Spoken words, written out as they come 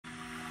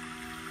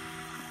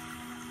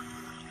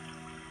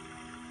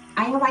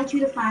I invite you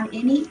to find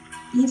any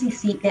easy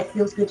seat that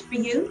feels good for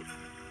you,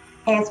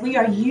 as we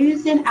are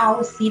using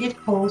our seated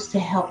pose to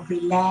help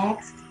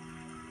relax,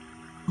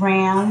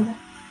 ground,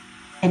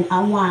 and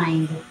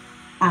unwind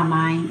our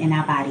mind and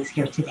our bodies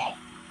here today.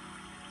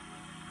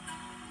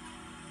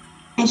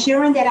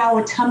 Ensuring that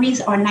our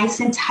tummies are nice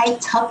and tight,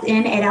 tucked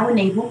in at our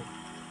navel.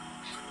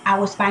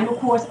 Our spinal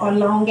cords are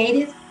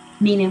elongated,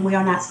 meaning we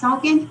are not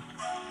sunken.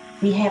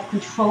 We have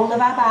control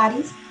of our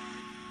bodies.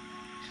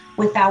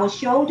 With our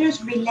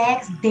shoulders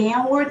relaxed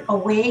downward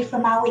away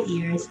from our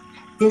ears,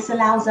 this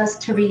allows us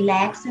to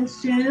relax and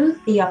soothe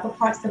the upper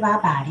parts of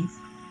our bodies.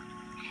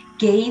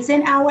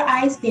 Gazing our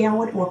eyes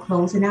downward or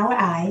closing our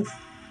eyes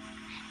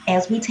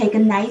as we take a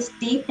nice,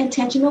 deep,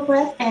 intentional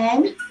breath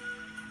in.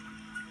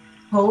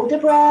 Hold the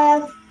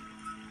breath.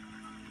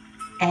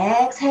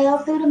 Exhale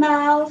through the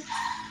mouth.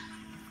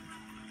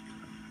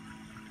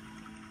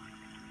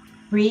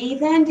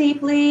 Breathe in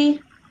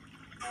deeply.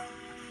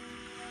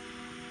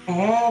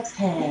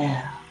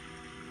 Exhale.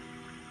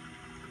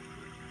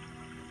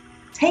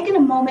 Taking a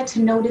moment to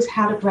notice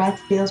how the breath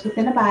feels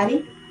within the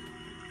body.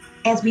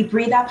 As we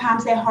breathe our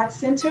palms at heart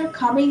center,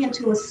 coming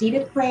into a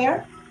seated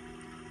prayer.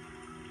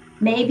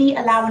 Maybe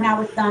allowing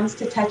our thumbs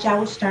to touch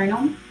our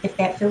sternum, if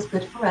that feels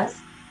good for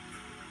us.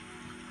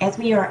 As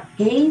we are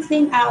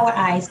gazing our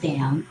eyes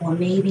down, or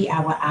maybe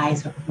our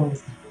eyes are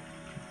closing.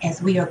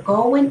 As we are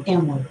going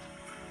inward,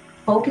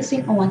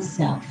 focusing on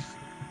self.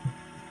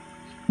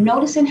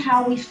 Noticing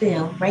how we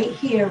feel right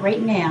here,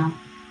 right now,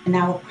 in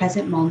our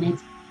present moment,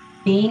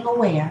 being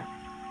aware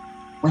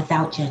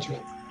without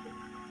judgment.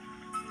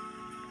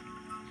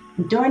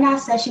 During our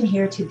session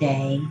here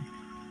today,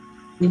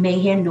 we may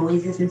hear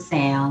noises and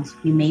sounds.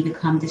 We may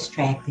become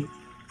distracted.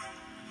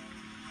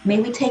 May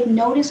we take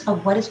notice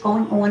of what is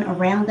going on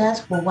around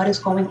us or what is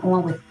going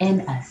on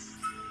within us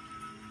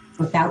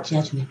without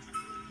judgment.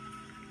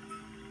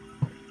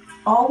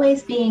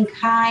 Always being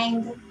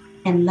kind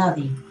and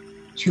loving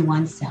to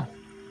oneself.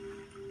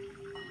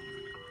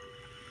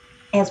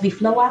 As we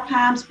flow our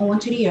palms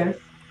onto the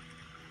earth,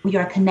 we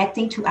are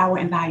connecting to our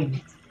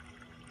environment.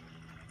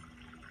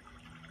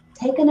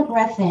 Taking a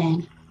breath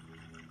in,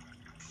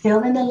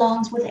 filling the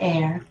lungs with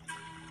air.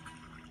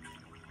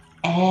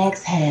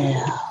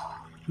 Exhale,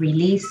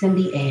 releasing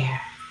the air.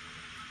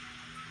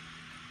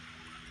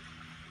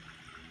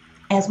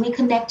 As we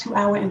connect to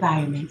our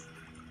environment,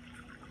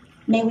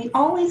 may we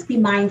always be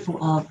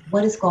mindful of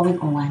what is going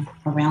on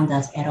around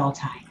us at all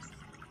times.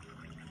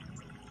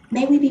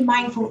 May we be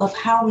mindful of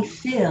how we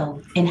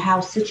feel and how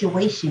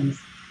situations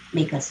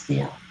make us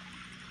feel.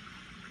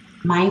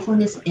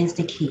 Mindfulness is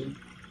the key,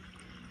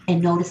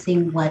 and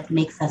noticing what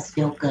makes us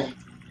feel good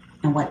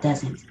and what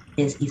doesn't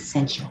is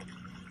essential.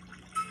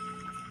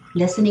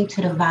 Listening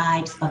to the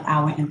vibes of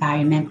our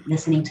environment,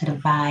 listening to the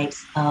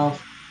vibes of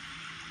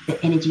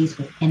the energies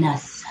within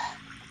us,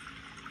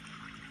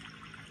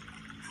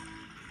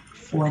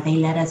 for they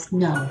let us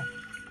know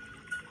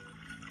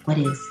what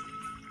is.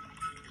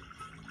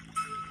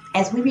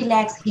 As we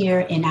relax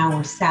here in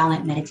our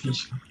silent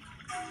meditation,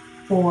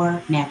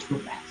 4 natural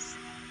breaths.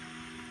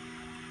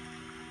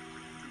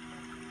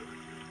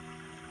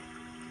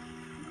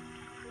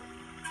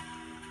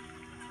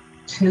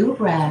 Two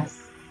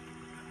breaths.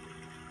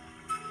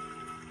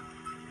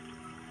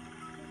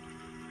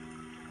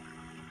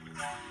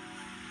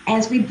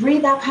 As we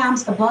breathe our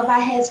palms above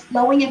our heads,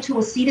 flowing into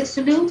a seated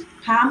salute,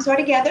 palms are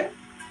together,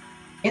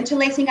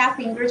 interlacing our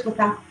fingers with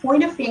our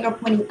pointer finger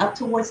pointing up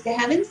towards the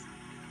heavens.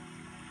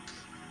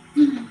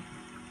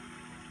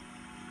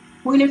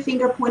 Pointer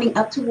finger pointing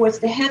up towards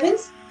the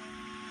heavens.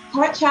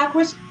 Heart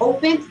chakras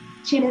open,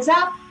 chin is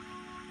up.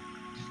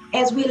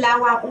 As we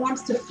allow our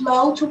arms to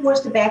flow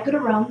towards the back of the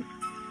room.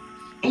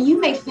 And you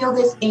may feel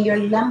this in your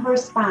lumbar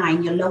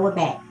spine, your lower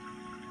back.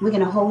 We're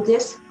going to hold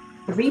this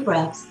 3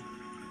 breaths.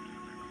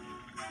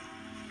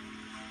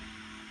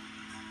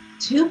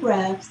 2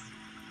 breaths.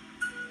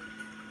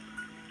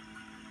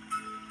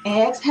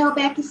 Exhale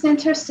back to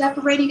center,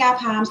 separating our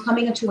palms,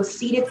 coming into a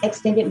seated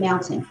extended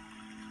mountain.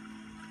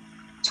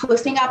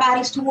 Twisting our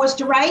bodies towards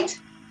the right,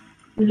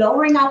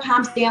 lowering our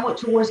palms downward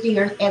towards the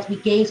earth as we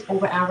gaze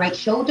over our right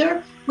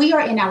shoulder. We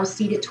are in our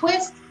seated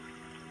twist.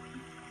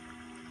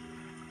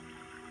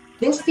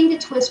 This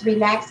seated twist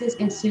relaxes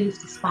and soothes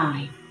the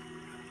spine.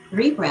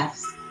 3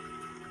 breaths.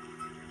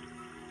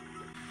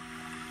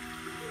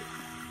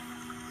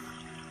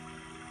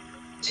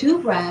 2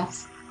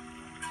 breaths.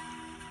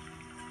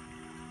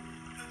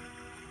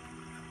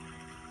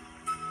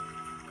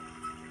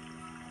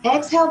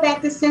 Exhale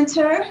back to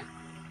center.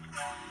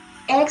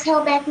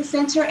 Exhale back to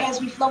center as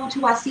we flow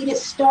into our seated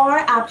star.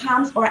 Our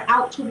palms are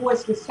out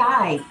towards the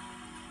side.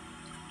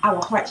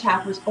 Our heart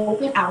chakra is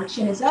open. Our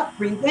chin is up.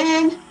 Breathe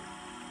in.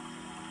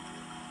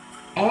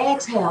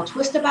 Exhale.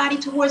 Twist the body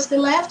towards the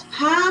left.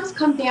 Palms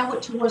come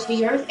downward towards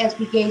the earth as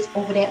we gaze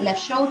over that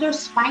left shoulder.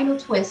 Spinal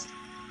twist,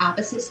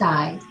 opposite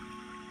side.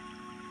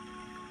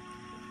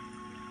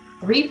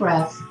 3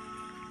 breaths.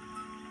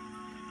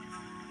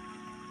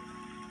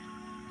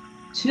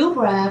 2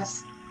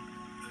 breaths.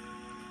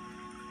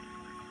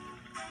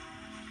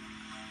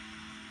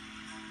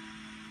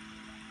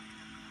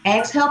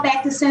 Exhale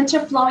back to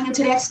center, flowing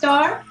into that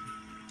star.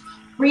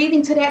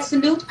 Breathing to that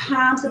salute,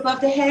 palms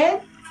above the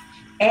head.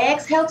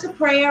 Exhale to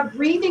prayer,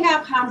 breathing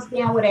our palms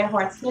down with our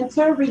heart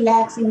center,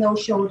 relaxing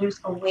those shoulders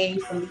away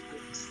from the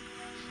hips.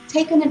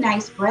 Taking a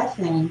nice breath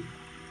in.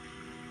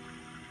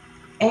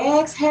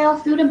 Exhale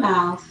through the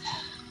mouth.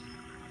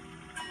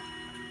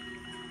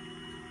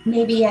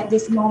 Maybe at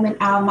this moment,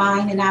 our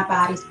mind and our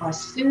bodies are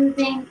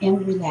soothing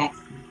and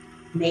relaxing.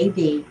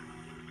 Maybe.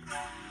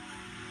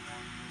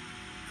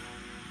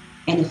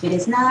 And if it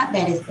is not,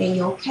 that is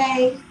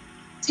a-okay.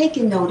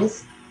 Taking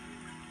notice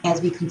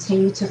as we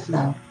continue to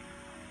flow.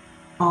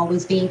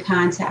 Always being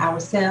kind to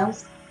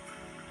ourselves,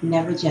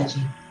 never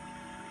judging.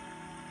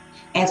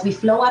 As we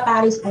flow our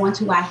bodies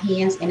onto our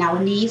hands and our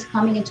knees,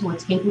 coming into a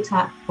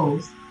tabletop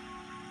pose.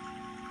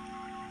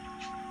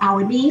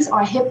 Our knees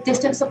are hip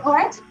distance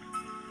apart.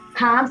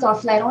 Palms are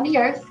flat on the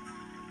earth.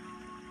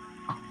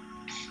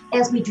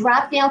 As we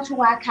drop down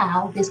to our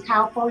cow, this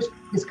cow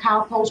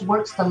pose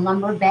works the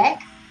lumbar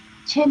back.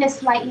 Chin is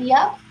slightly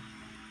up.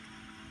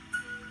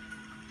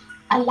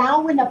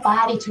 Allowing the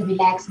body to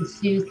relax and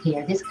soothe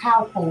here. This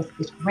cow pose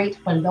is great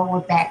for lower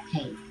back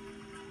pain.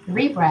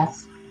 3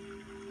 breaths.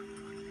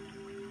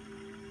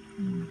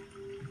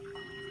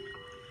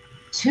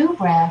 2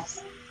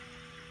 breaths.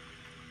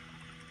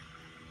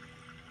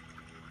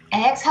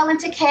 Exhale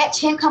into cat,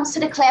 chin comes to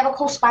the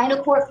clavicle,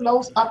 spinal cord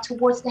flows up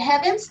towards the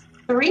heavens.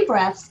 3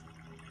 breaths.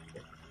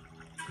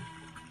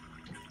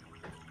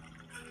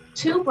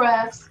 2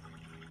 breaths.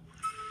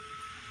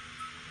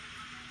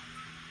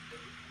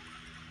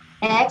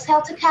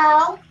 Exhale to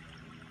cow.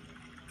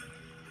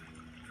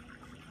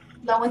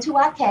 Flow into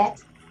our cat.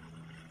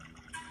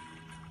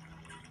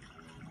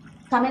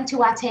 Come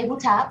into our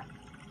tabletop.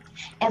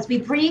 As we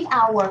breathe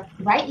our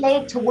right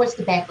leg towards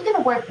the back, we're going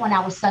to work on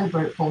our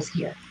sunbird pose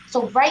here.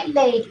 So right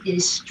leg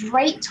is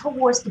straight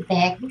towards the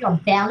back. We are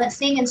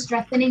balancing and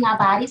strengthening our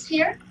bodies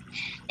here.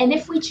 And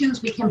if we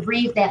choose, we can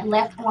breathe that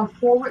left arm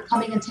forward,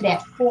 coming into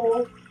that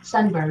full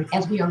sunbird.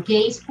 As we are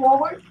gaze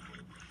forward,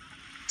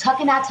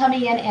 tucking our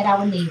tummy in at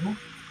our navel.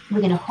 We're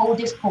going to hold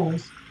this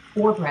pose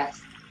 4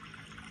 breaths.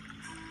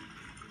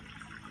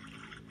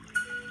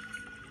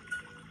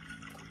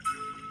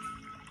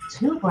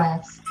 2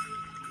 breaths.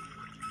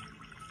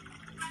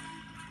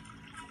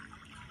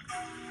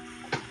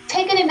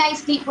 Taking a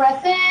nice deep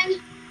breath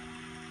in.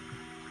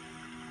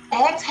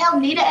 Exhale,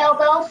 knee to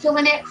elbow,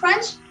 feeling that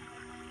crunch.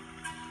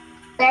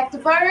 Back to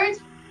bird.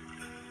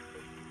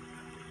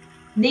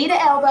 Knee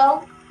to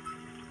elbow.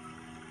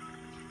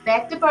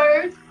 Back to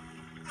bird.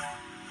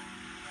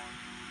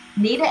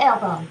 Knee to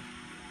elbow.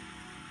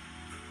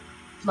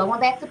 Flow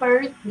on back to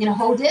bird. We're going to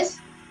hold this.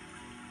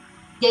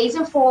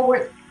 Gazing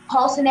forward,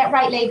 pulsing that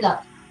right leg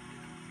up.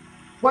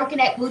 Working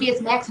that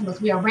gluteus maximus.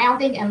 We are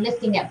rounding and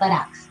lifting that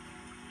buttocks.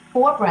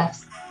 4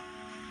 breaths.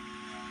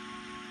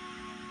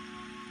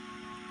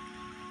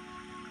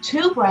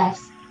 2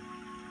 breaths.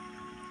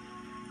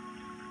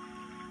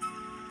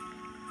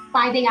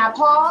 Finding our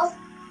pause.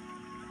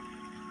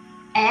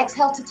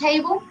 Exhale to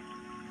table.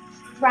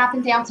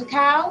 Dropping down to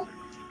cow.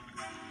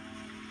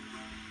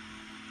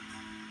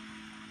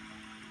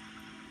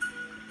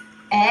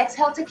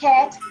 Exhale to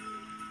cat.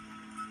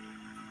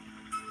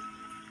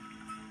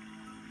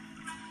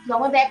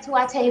 Flowing back to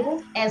our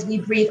table as we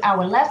breathe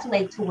our left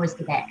leg towards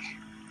the back.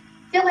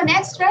 Feeling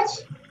that stretch?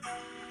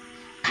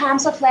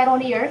 Palms are flat on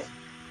the earth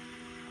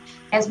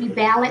as we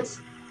balance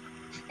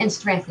and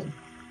strengthen.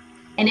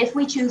 And if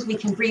we choose, we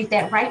can breathe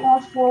that right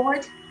arm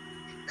forward,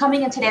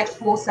 coming into that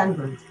full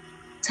sunbird.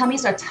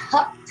 Tummies are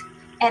tucked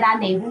at our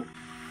navel,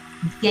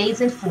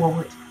 gazing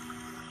forward.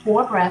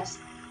 4 breaths.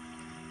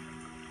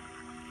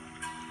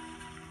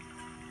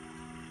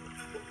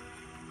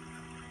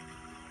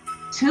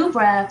 2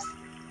 breaths.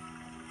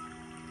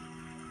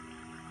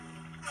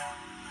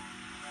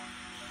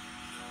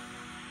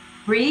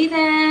 Breathe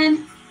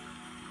in.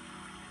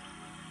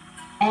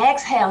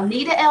 Exhale,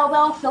 knee to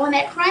elbow, feeling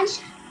that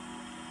crunch.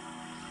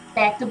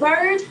 Back to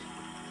bird.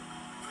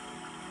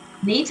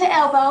 Knee to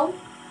elbow.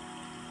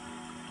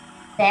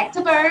 Back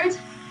to bird.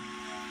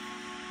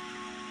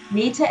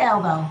 Knee to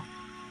elbow.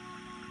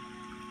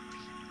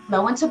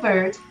 Flow into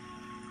bird.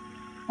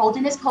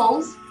 Holding this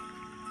pose.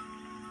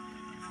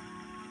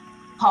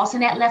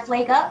 Pulsing that left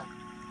leg up.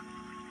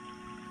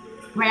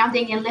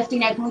 Rounding and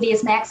lifting that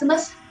gluteus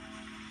maximus.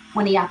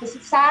 On the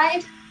opposite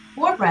side,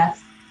 4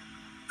 breaths.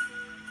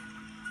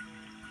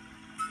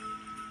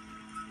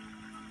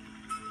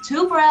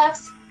 2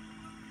 breaths.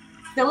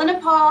 Feeling a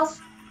pause.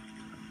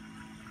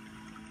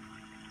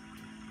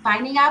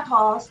 Finding our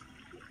pause.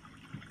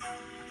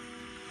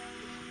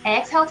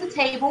 Exhale to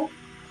table.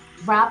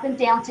 Dropping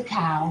down to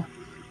cow.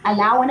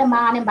 Allowing the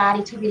mind and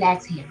body to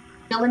relax here.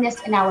 Feeling this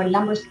in our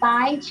lumbar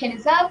spine. Chin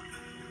is up.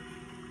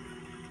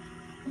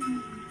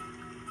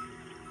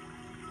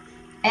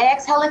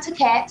 Exhale into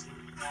cat.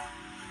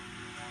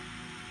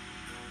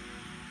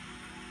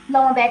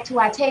 Flowing back to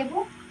our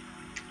table.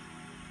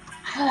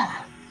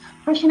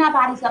 Pushing our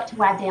bodies up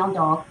to our down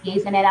dog.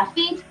 Gazing at our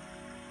feet.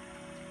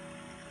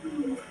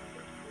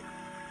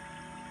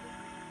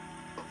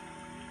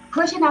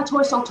 Pushing our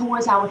torso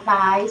towards our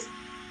thighs,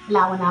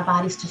 allowing our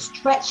bodies to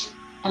stretch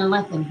and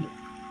lengthen here.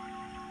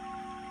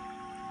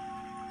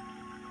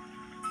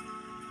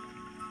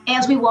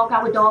 As we walk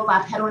our dog by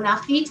pedaling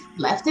our feet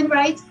left and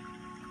right.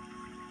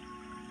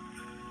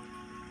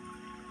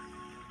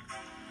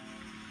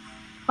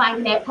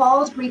 Finding that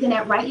pause, breathing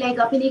that right leg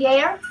up in the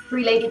air,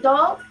 three-legged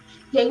dog,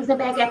 gazing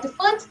back at the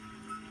foot.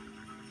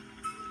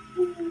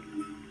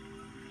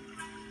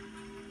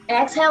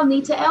 Exhale,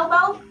 knee to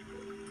elbow.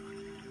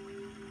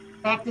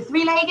 Back to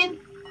three-legged.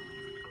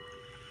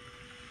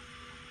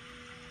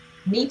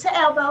 Knee to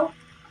elbow.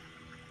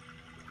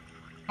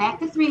 Back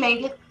to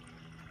three-legged.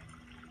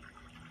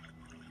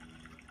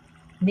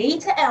 Knee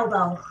to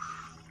elbow.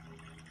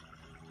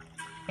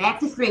 Back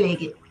to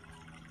three-legged.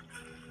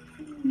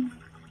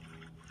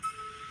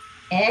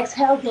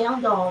 Exhale,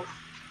 down dog.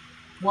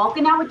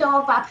 Walking our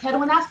dog by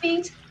pedaling our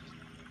feet.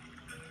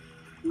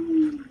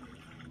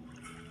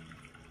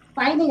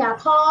 Finding our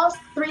pause,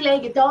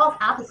 three-legged dog,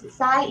 opposite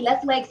side,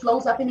 left leg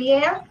flows up in the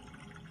air.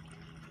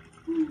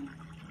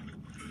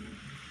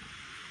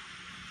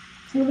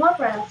 2 more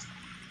breaths.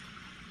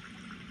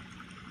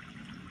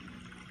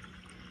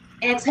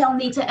 Exhale,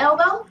 knee to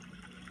elbow.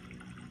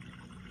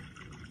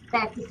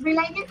 Back to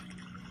three-legged.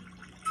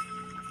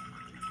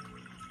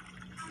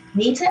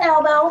 Knee to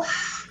elbow.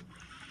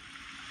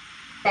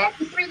 Back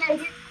to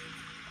three-legged.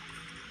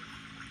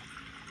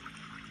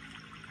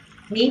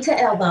 Knee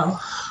to elbow.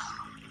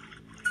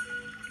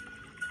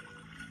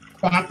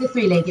 Back to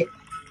three-legged.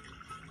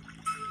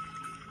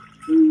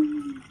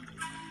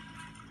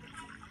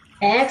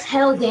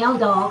 Exhale, down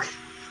dog.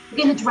 We're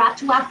going to drop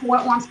to our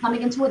forearms,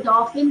 coming into a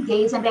dolphin,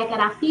 gazing back at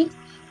our feet.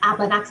 Our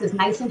buttocks is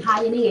nice and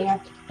high in the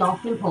air,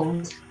 dolphin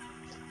pose.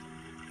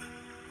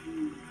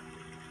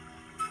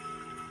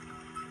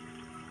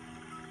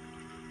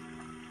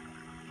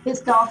 This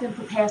dolphin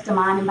prepares the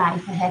mind and body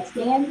for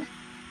headstand.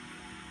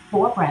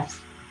 4 breaths.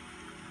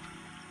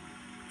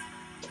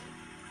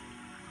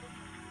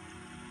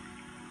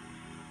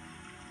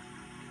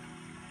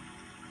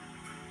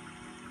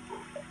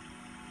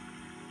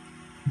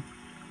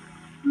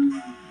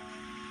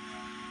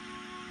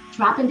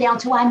 Dropping down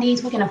to our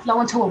knees, we're going to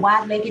flow into a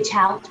wide-legged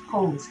child's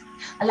pose.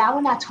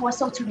 Allowing our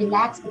torso to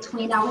relax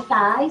between our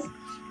thighs.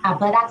 Our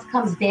buttocks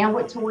comes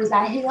downward towards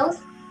our heels.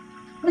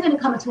 We're going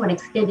to come into an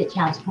extended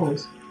child's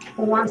pose.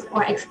 Arms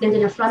are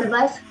extended in front of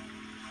us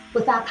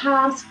with our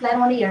palms flat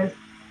on the earth.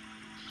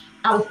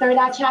 Our third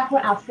eye chakra,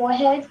 our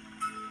forehead,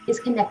 is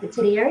connected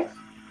to the earth.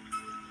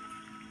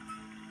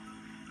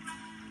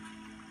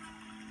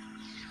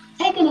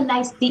 Taking a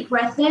nice deep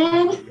breath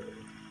in.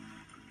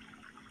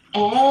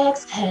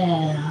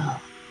 Exhale.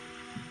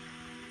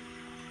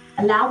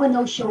 Allowing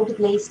those shoulder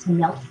blades to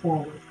melt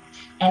forward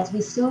as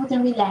we soothe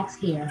and relax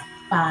here.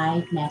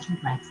 5 natural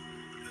breaths.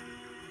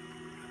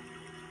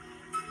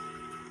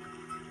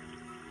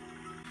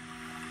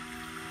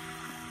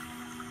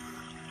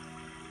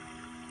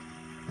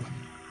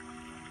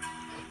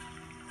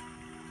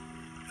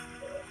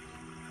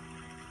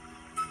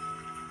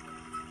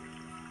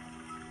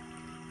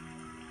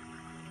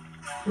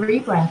 Three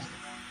breaths.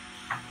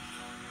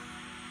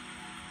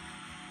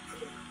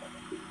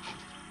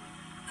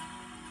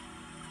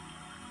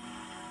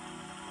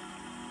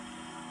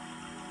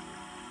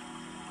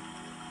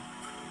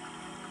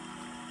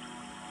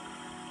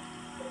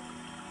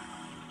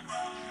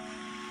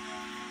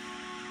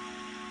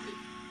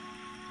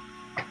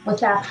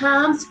 With our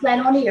palms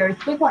flat on the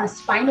earth, we're going to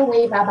spinal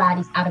wave our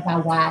bodies out of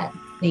our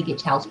wide-legged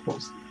child's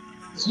pose.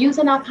 It's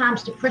using our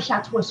palms to push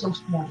our torsos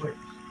forward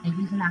and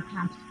using our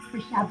palms to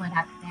push our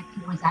buttocks back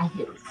towards our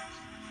hips.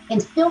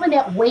 And feeling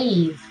that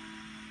wave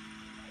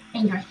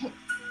in your hips,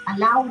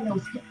 allowing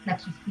those hip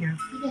flexors here.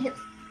 Feel your hips,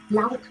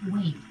 allow it to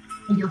wave.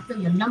 And you'll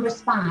feel your lumbar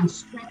spine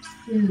stretch,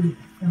 soothe,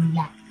 and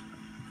relax.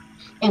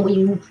 And when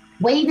you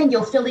waving,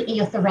 you'll feel it in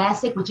your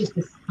thoracic, which is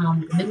the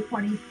middle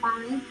part of your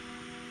spine,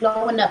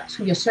 flowing up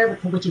to your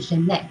cervical, which is your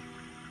neck.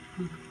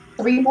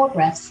 3 more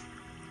breaths.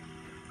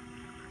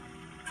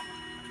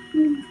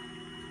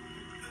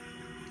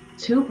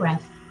 2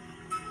 breaths.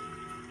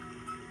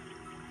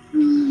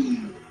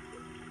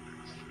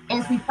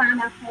 As we find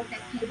ourselves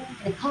at table,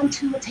 we're going to come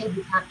to a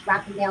tabletop,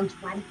 dropping down to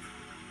one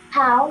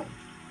cow.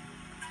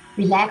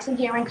 Relaxing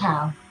here in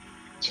cow.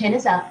 Chin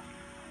is up.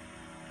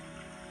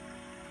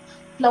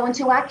 Flow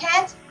into our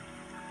cat.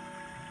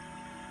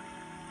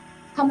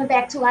 Coming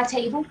back to our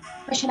table,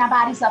 pushing our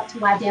bodies up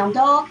to our down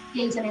dog,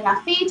 gazing at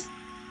our feet.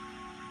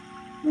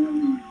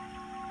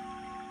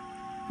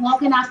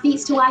 Walking our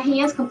feet to our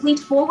hands, complete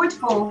forward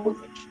fold.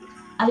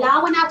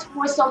 Allowing our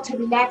torso to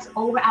relax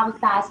over our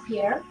thighs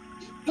here.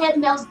 Head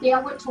melts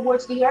downward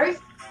towards the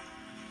earth.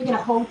 We're going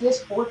to hold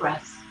this 4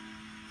 breaths.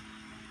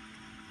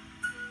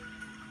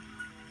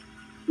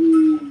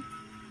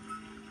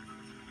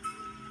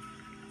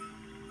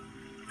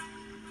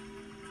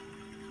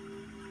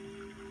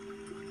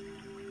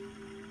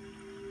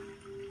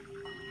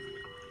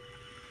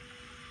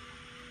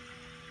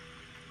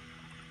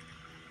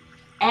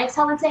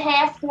 Exhale into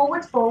half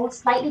forward fold,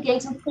 slightly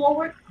gazing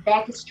forward,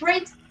 back is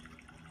straight.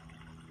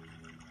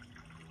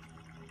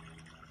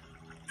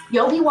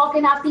 Yogi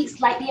walking our feet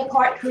slightly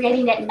apart,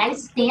 creating that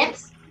nice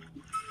stance.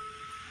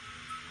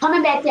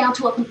 Coming back down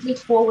to a complete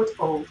forward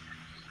fold.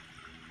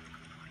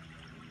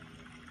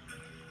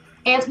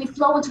 As we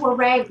flow into a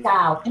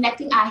ragdoll,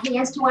 connecting our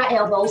hands to our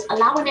elbows,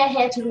 allowing that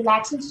head to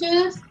relax and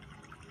soothe.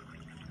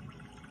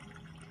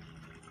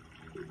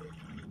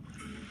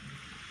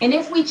 And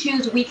if we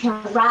choose, we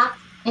can rock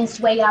and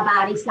sway our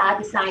body side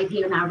to side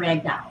here in our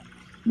ragdoll.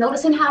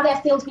 Noticing how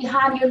that feels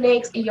behind your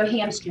legs and your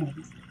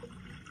hamstrings.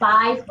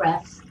 5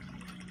 breaths.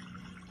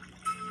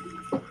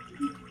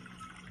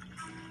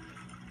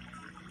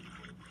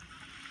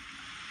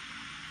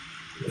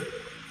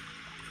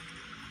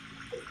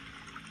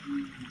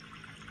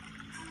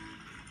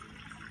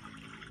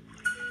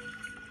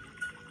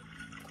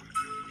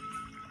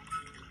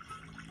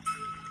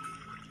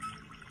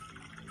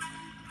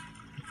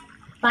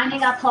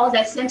 Finding our pause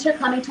at center,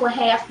 coming to a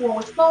half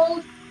forward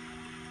fold.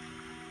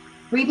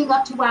 Breathing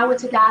up to our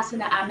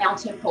Tadasana, our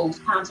mountain pose.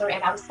 Palms are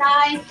at our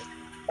side.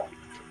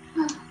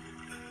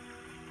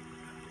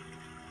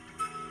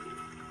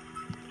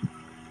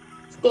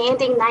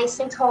 Standing nice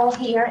and tall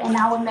here in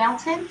our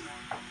mountain.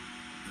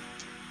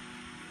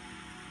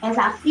 As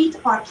our feet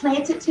are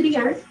planted to the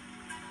earth.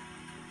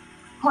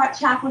 Heart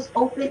chakras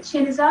open,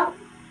 chin is up.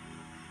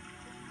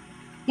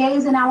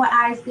 Gazing our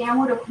eyes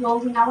downward or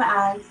closing our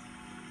eyes.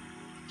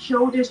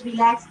 Shoulders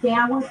relax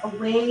downward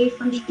away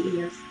from the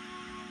ears.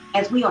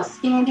 As we are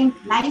standing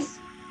nice,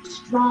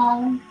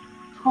 strong,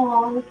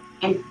 tall,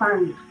 and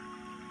firm.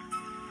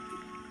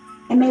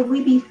 And may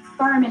we be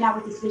firm in our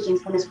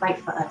decisions when it's right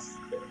for us.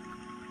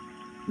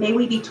 May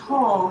we be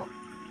tall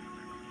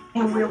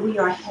in where we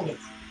are headed.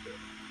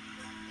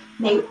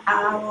 May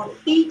our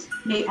feet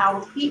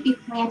be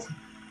planted.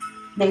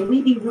 May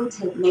we be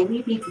rooted. May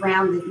we be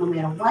grounded no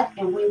matter what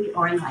and where we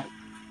are in life.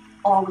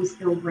 Always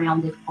feel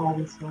grounded,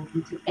 always feel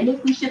rooted. And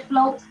if we should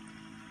float,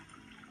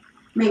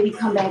 may we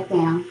come back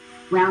down,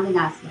 grounding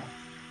ourselves.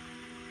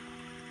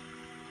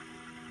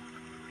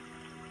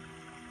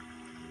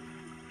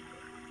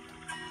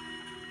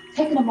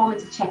 Taking a moment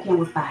to check in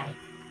with body.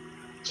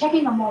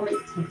 Taking a moment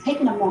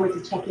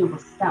to check in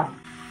with self.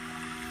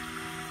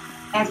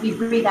 As we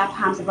breathe our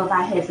palms above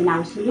our heads in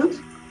our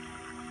salute.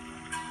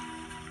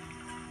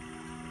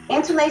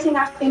 Interlacing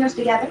our fingers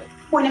together,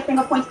 pointing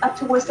finger points up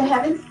towards the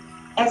heavens.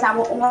 As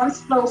our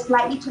arms flow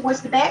slightly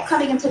towards the back,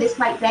 coming into this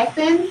slight back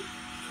bend.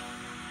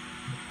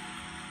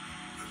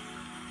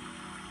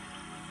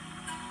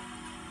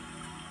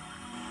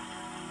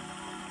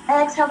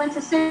 Exhale into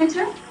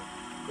center.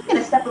 We're going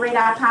to separate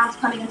our palms,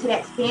 coming into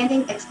that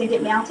standing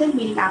extended mountain,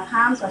 meaning our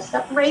palms are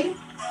separated.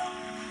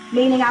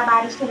 Leaning our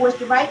bodies towards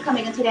the right,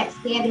 coming into that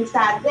standing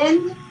side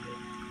bend.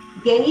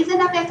 Gazing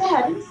up at the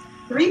heavens.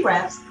 3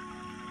 breaths.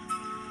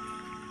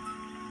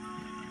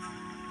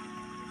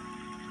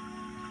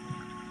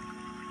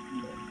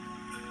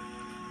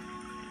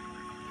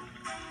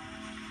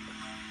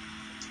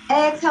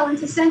 Exhale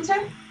into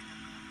center.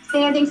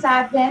 Standing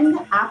side bend,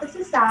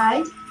 opposite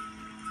side.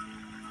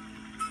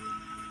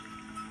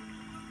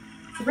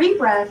 3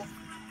 breaths.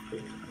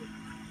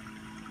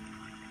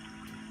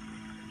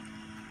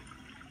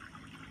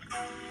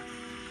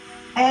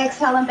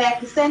 Exhaling back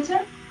to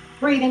center.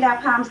 Breathing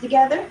our palms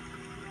together.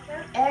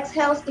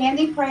 Exhale,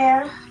 standing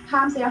prayer.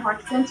 Palms at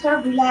heart center.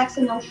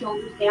 Relaxing those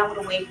shoulders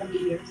downward away from the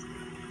ears.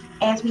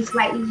 As we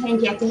slightly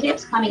hinge at the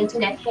hips, coming into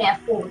that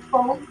half forward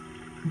fold.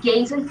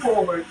 Gazing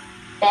forward.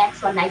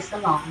 Backs are nice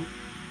and long.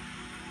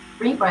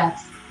 3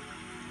 breaths.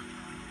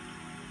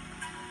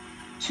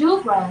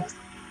 2 breaths.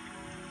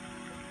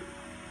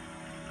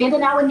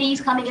 Bending our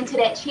knees, coming into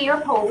that chair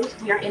pose.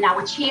 We are in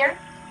our chair.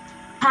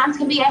 Palms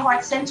can be at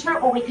heart center,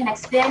 or we can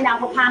extend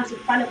our palms in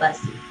front of us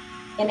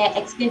in that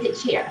extended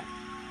chair.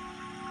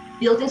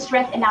 Building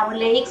strength in our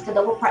legs, the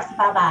lower parts of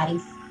our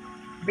bodies.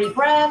 3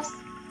 breaths.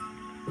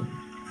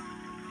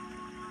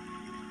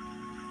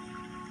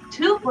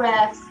 2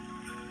 breaths.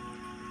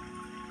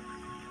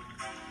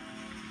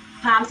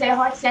 Palms at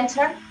heart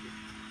center.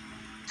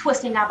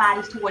 Twisting our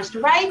bodies towards the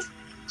right.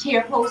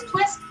 Chair pose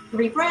twist.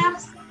 3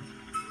 breaths.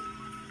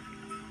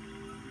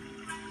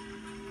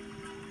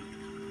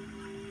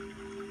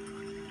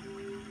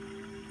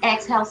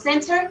 Exhale,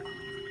 center.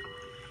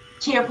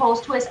 Chair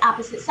pose twist,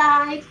 opposite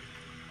side.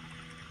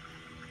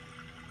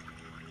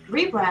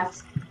 3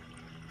 breaths.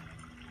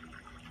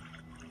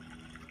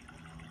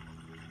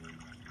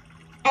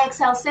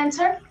 Exhale,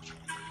 center.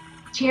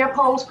 Chair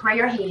pose,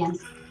 prayer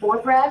hands. 4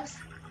 breaths.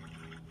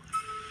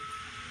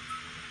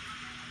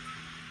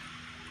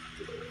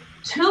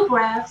 2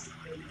 breaths.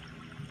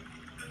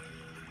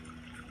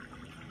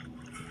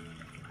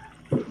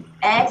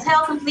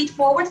 Exhale, complete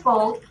forward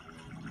fold.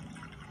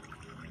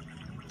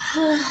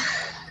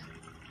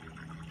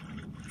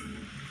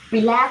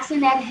 Relaxing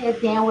that head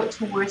downward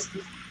towards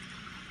the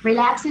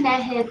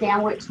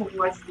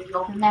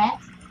yoga mat.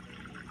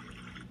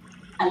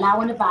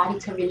 Allowing the body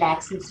to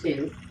relax and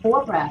soothe.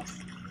 4 breaths.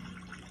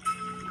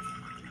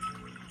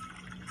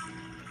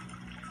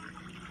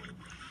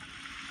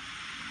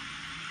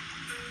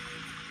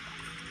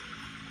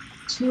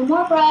 Two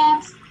more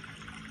breaths.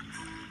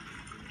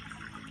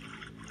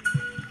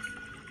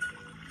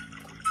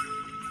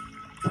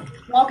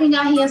 Walking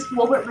our hands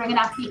forward, bringing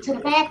our feet to the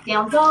back,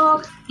 down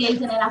dog,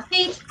 gazing at our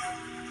feet.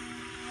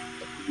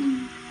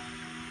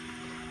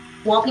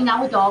 Walking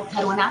our dog,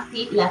 pedaling our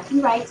feet left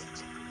and right.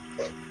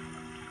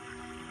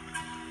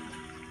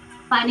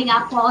 Finding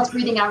our pause,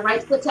 breathing our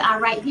right foot to our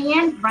right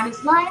hand,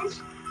 runner's lunge.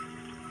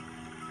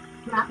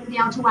 Dropping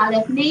down to our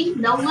left knee,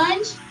 low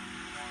lunge.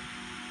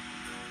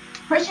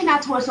 Pushing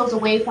our torsos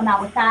away from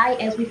our thigh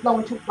as we flow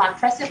into our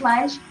crescent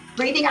lunge.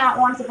 Breathing our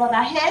arms above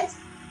our heads.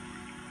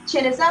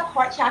 Chin is up,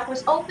 heart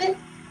chakras open.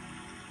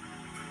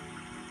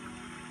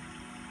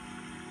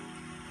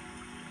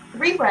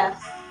 3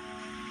 breaths.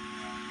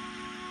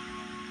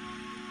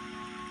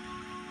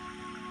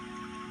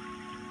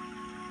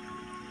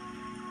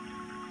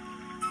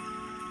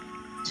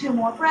 Two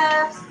more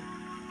breaths.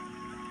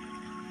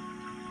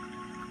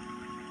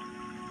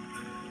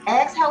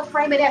 Exhale,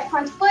 framing that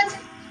front foot,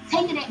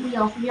 taking that knee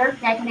off the earth,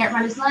 back in that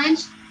runner's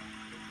lunge.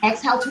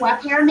 Exhale to our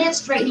pyramid,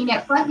 straightening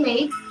that front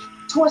leg.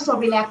 Torso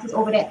relaxes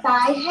over that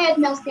thigh, head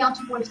melts down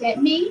towards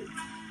that knee.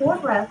 4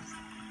 breaths.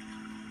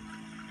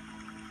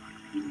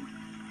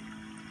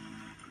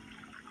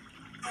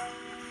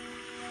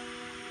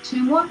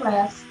 Two more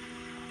breaths.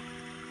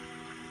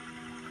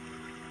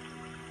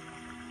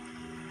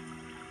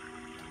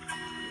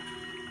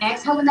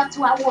 Exhaling up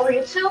to our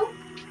warrior 2.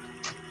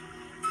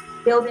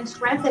 Building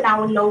strength in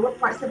our lower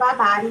parts of our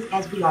bodies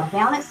as we are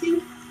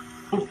balancing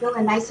and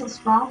feeling nice and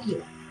strong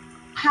here.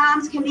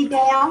 Palms can be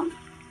down,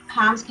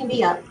 palms can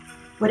be up.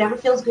 Whatever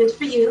feels good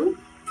for you.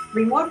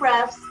 3 more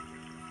breaths.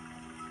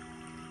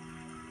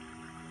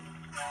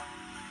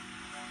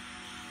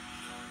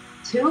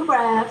 Two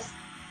breaths.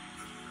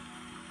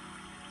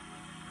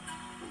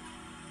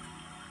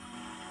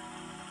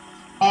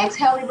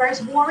 Exhale,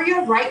 reverse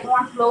warrior. Right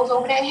arm flows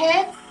over that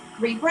head.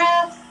 3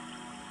 breaths.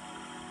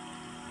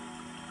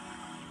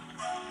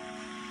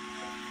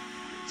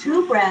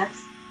 2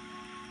 breaths.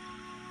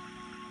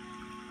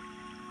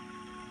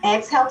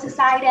 Exhale to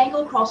side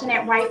angle, crossing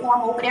that right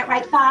arm over that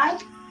right thigh.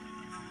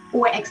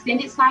 Or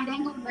extended side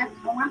angle, left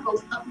arm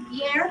goes up in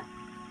the air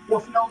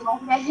or flows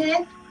over that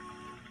head.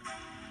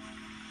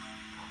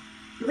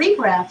 3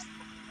 breaths.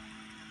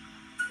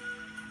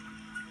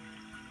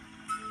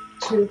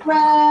 2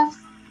 breaths.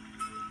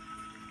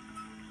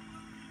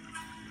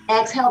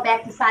 Exhale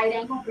back to side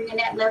angle, bringing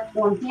that left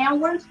arm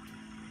downward,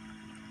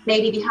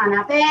 maybe behind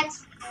our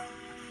backs.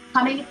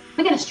 We're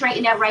going to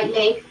straighten that right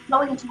leg,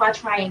 flowing into our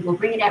triangle,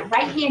 bringing that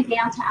right hand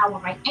down to our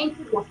right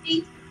ankle or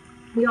feet.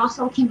 We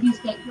also can use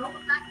that yoga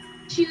mat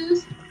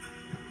shoes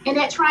in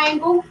that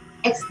triangle,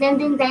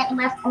 extending that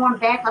left arm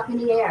back up in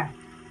the air.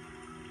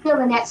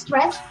 Feeling that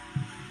stretch.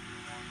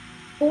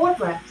 4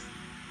 breaths.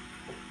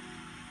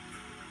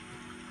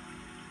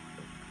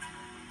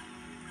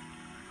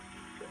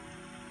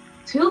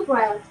 Two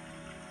breaths.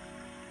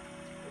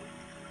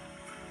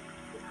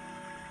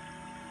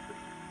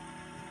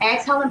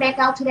 Exhaling back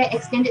out to that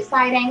extended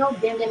side angle,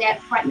 bending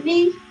that front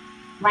knee.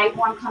 Right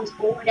arm comes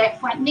over that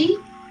front knee.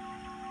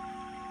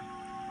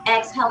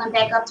 Exhaling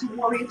back up to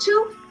warrior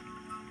 2.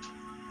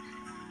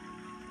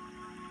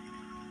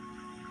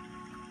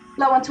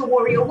 Flow into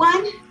warrior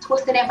 1,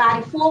 twisting that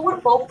body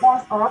forward. Both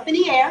arms are up in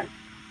the air.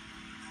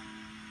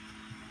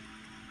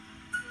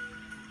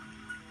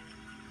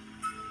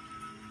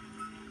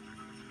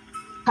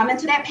 Come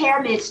into that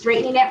pyramid,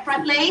 straightening that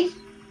front leg.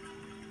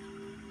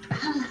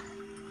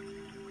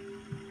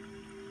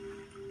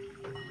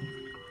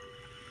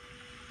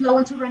 Flow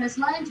into runner's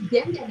lunge,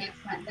 bending that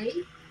front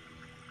leg.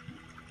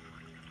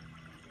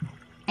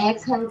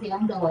 Exhale,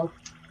 down dog,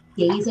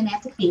 gazing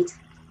at the feet.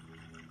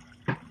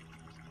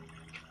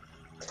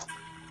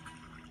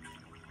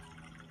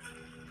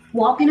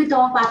 Walking the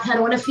dog by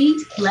pedaling the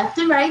feet, left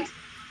and right.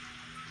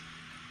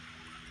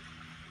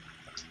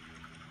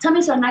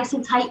 Tummies are nice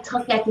and tight,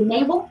 tucked at the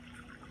navel.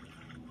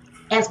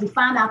 As we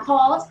find our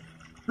pause,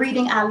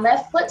 breathing our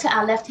left foot to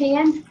our left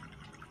hand,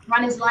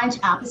 runner's lunge,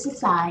 opposite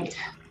side.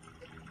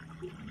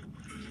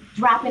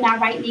 Dropping our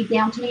right knee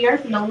down to the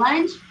earth, low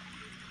lunge.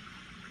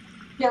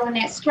 Feeling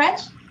that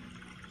stretch.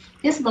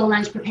 This low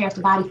lunge prepares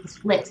the body for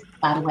split,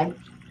 by the way.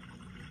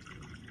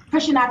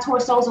 Pushing our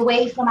torsos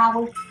away from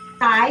our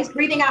thighs,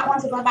 breathing out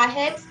arms above our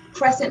heads,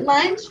 crescent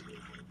lunge.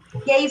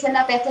 Gazing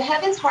up at the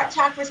heavens, heart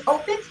chakras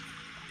open.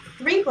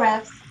 3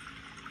 breaths.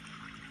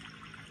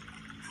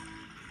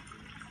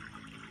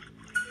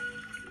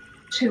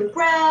 2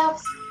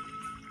 breaths.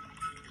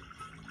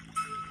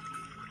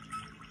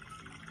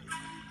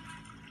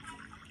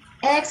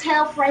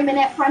 Exhale, framing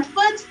that front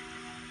foot.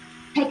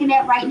 Taking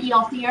that right knee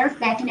off the earth,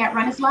 back in that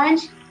runner's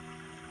lunge.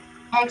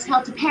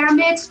 Exhale to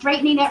pyramid,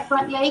 straightening that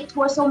front leg.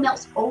 Torso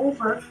melts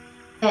over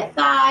that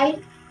thigh.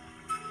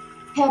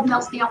 Head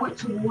melts downward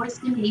towards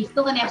the knee.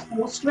 Feeling that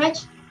full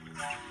stretch.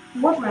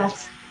 4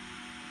 breaths.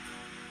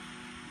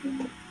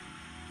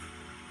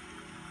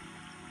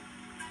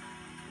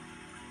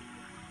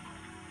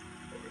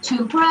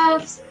 2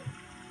 breaths.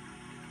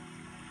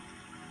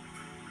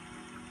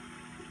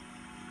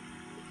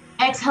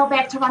 Exhale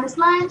back to runner's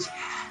lunge.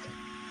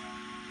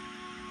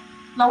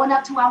 Flowing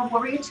up to our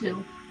warrior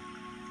 2.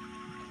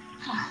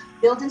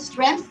 Building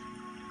strength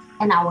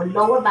and our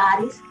lower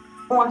bodies.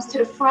 Arms to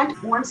the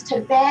front, arms to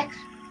the back,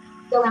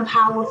 feeling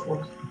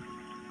powerful.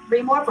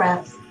 3 more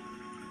breaths.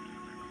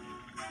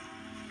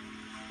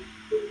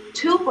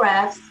 2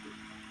 breaths.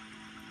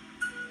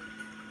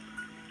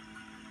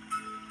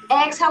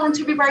 Exhale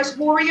into reverse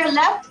warrior.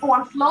 Left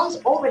arm flows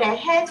over that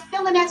head,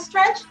 feeling that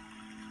stretch.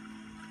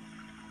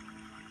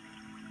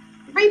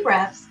 3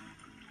 breaths.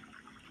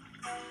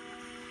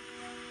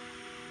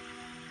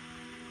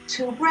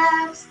 2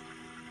 breaths.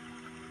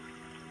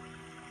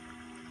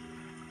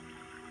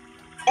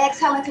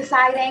 Exhale into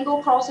side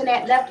angle, crossing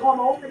that left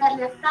arm over that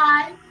left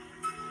thigh.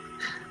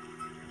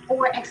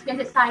 Or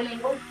extended side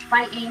angle,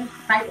 right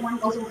arm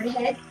goes over the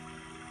head.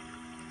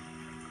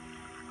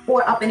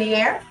 Or up in the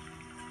air.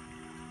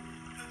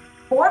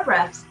 4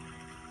 breaths.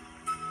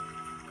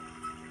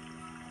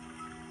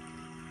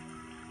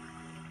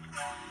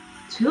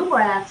 2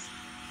 breaths.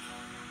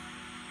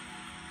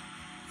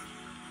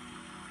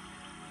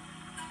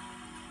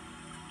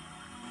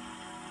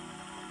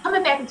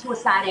 Coming back into a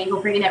side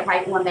angle, bringing that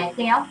right arm back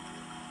down.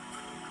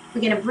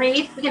 We're gonna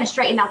breathe, we're gonna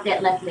straighten out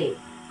that left leg.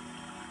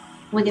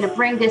 We're gonna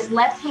bring this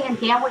left hand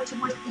downward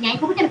towards the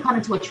ankle. We're gonna come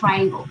into a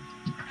triangle.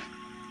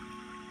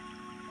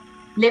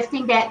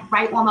 Lifting that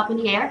right arm up in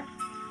the air.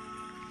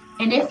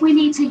 And if we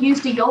need to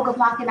use the yoga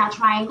block in our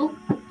triangle,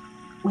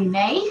 we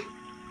may.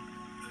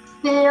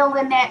 Still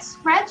in that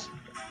stretch.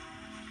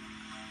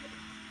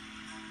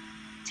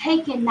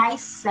 Taking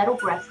nice, settled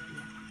breaths.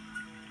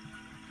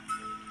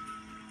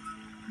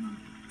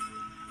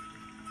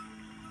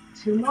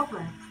 2 more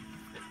breaths.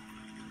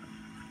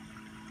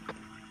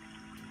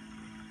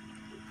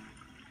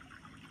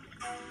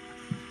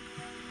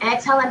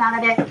 Exhaling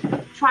out of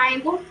that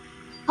triangle.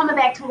 Coming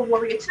back to a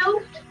warrior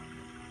 2.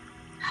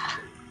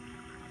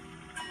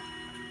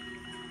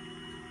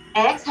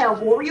 Exhale,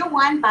 warrior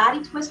 1,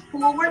 body twist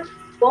forward.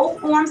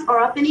 Both arms are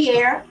up in the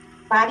air,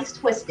 body's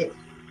twisted.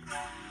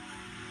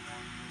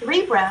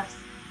 3 breaths.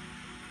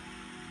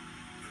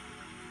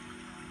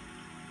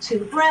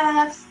 2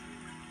 breaths.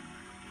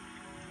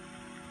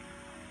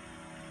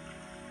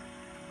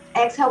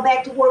 Exhale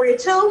back to warrior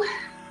 2.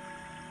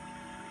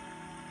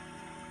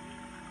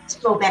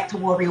 Flow back to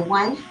warrior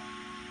 1.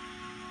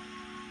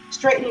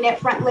 Straightening that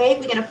front leg,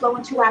 we're gonna flow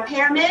into our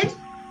pyramid.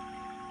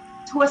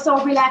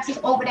 Torso relaxes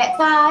over that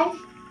thigh.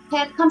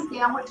 Head comes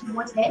downward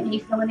towards that knee,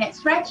 feeling that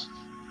stretch.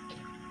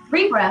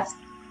 3 breaths.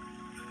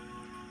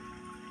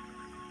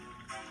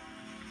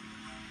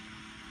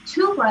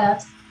 2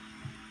 breaths.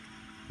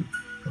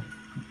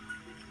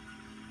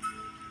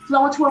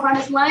 Flow into a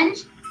runner's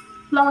lunge.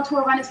 Flow into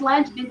a runner's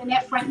lunge, bending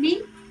that front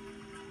knee.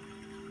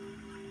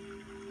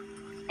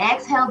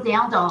 Exhale,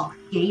 down dog,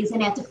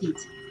 gazing at the feet.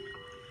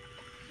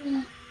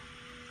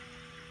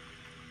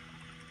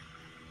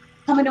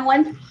 Coming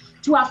on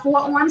to our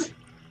forearms.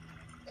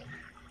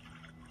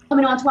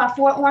 Coming on to our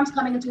forearms,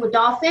 coming into a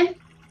dolphin.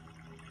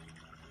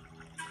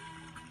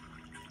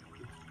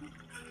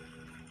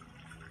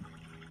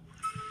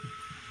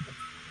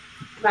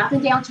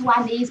 Dropping down to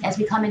our knees as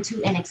we come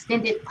into an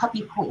extended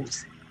puppy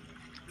pose.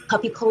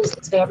 Puppy pose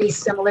is very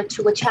similar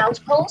to a child's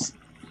pose,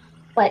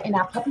 but in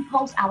our puppy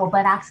pose, our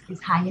buttocks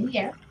is high in the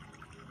air.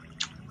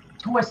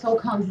 Torso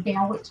comes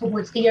downward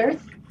towards the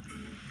earth.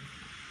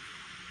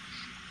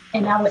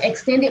 In our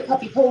extended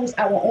puppy pose,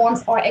 our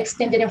arms are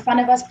extended in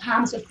front of us,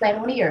 palms are flat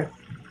on the earth.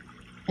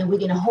 And we're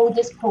gonna hold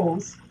this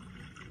pose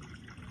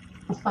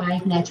for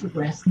 5 natural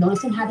breaths,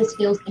 noticing how this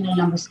feels in the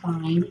lumbar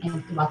spine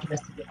and throughout the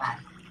rest of your body.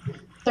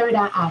 Third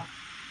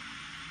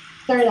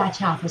eye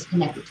chakra is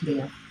connected to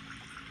the earth.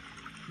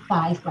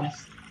 5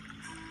 breaths.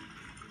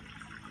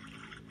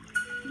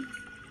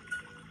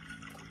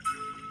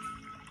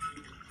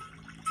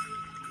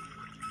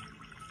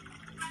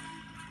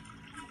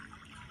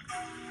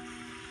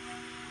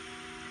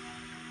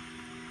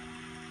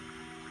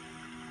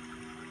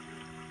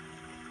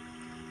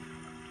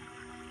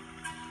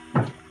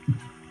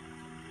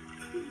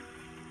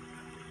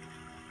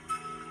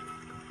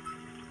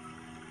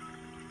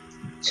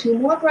 Two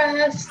more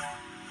breaths.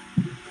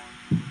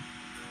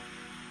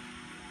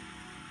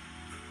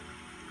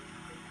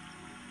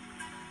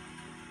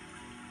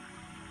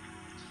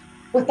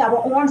 With our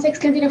arms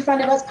extended in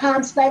front of us,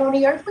 palms flat on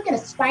the earth, we're going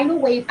to spinal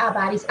wave our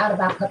bodies out of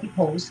our puppy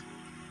pose.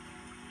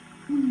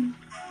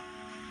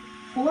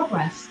 4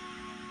 breaths.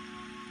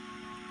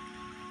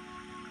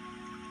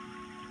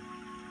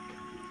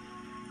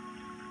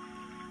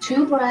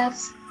 Two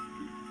breaths.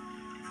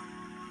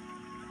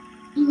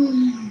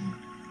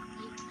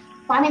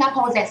 Finding our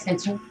pose at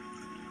center.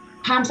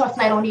 Palms are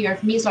flat on the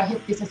earth, knees are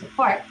hip distance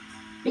apart.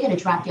 We're going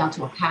to drop down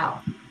to a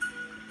cow.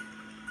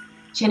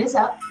 Chin is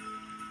up.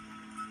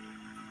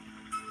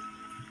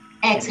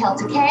 Exhale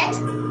to cat.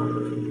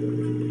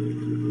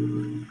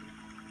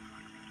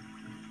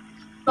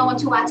 Go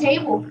into our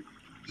table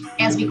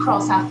as we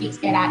cross our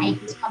feet at our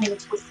ankles, coming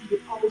into a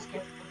seated pose.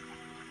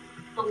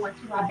 Go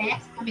into our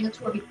backs, coming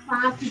into a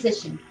reclined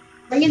position.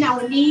 Bringing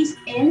our knees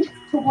in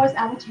towards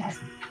our chest.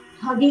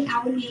 Hugging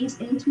our knees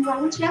into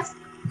our chest.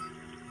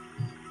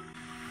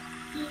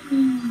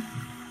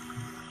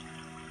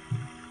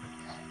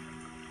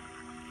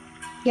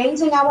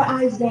 Gazing our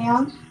eyes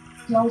down,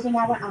 closing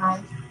our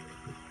eyes.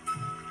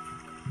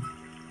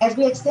 As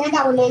we extend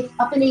our legs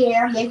up in the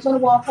air, legs on the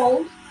wall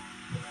pose,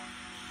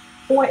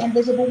 or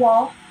invisible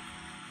wall.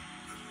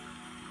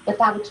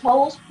 With our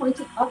toes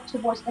pointed up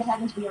towards the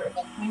heavens, we are in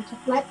a plantar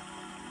flex,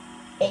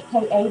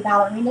 aka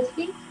ballerina's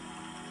feet.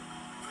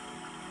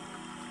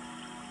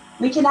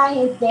 Reaching our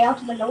hands down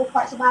to the lower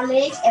parts of our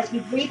legs as we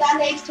breathe our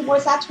legs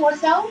towards our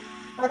torso.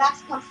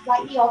 Buttocks come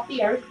slightly off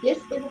the earth. This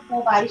is a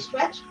full body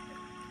stretch.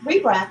 3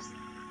 breaths.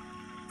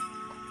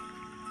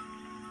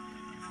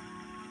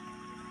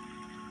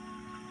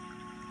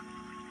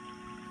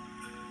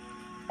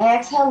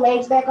 Exhale,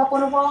 legs back up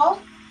on the wall.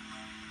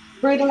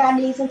 Breathing our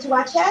knees into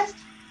our chest.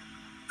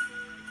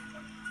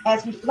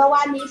 As we flow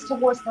our knees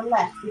towards the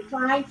left,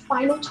 recline,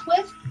 spinal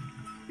twist.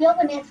 Feel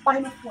in that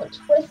spinal cord,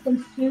 twist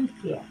and soothe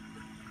here.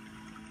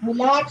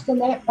 Relax in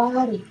that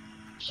body.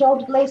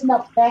 Shoulder blades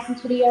melt back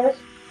into the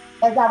earth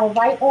as our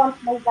right arm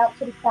flows out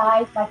to the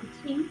side like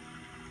a T.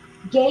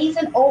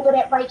 Gazing over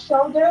that right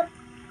shoulder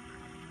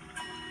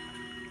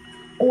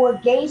or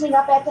gazing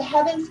up at the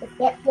heavens if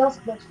that feels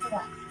good for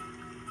us.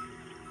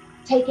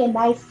 Take a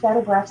nice set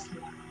of breaths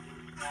here.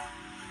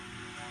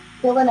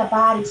 Feeling the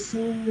body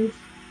soothe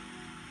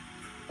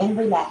and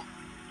relax.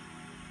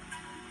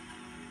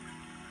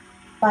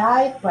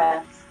 5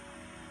 breaths.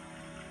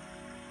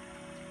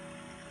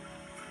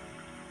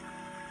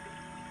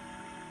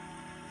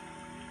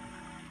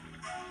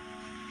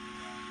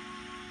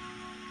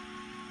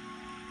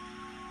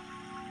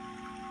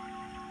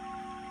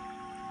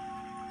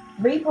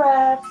 Three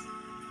breaths.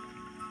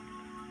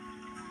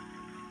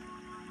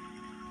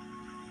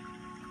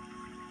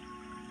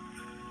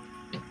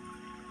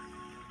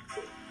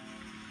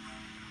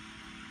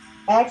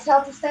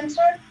 Exhale to center,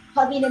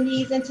 hugging the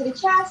knees into the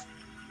chest.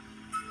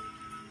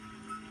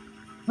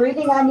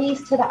 Breathing our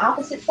knees to the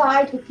opposite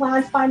side,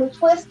 recline spinal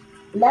twist,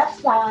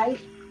 left side.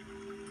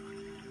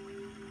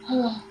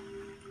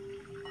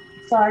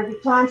 Sorry,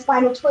 recline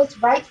spinal twist,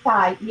 right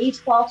side, knees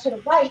fall to the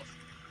right.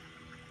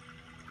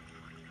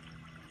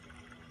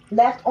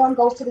 Left arm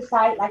goes to the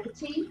side like a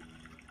T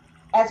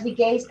as we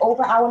gaze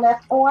over our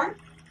left arm.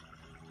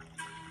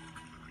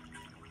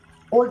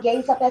 Or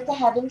gaze up at the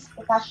heavens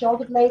with our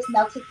shoulder blades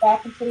melted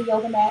back into the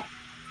yoga mat.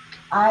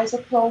 Eyes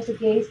are closed, the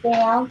gaze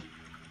down.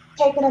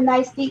 Taking a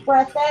nice deep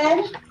breath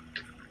in.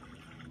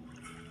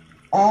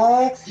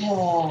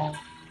 Exhale.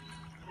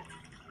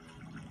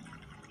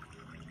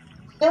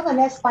 Feeling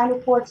that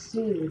spinal cord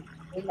soothe.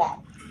 Relax.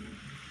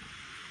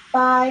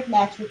 5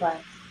 natural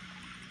breaths.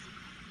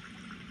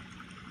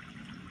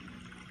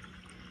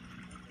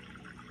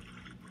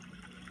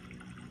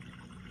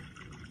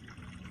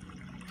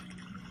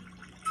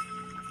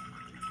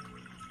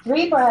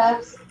 Three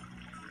breaths.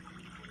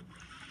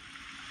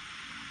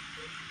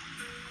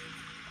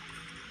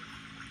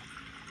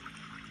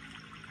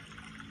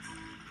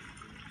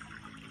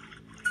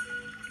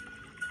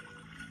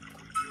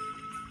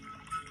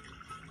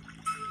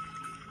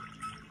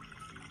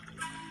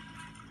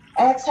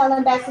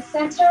 Exhaling back to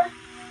center.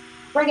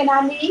 Bringing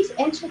our knees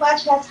into our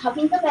chest,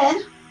 hugging them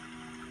in.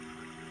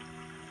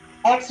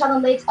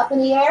 Exhaling, legs up in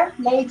the air,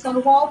 legs on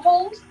the wall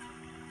pose.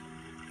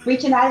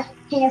 Reaching our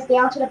hands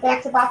down to the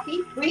backs of our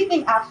feet,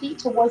 breathing our feet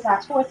towards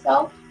our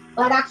torso.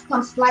 Buttocks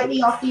come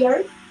slightly off the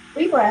earth.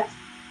 3 breaths.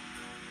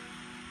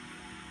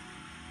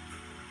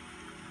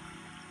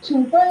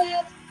 2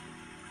 breaths.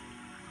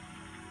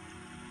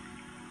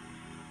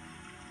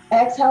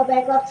 Exhale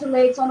back up to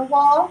legs on the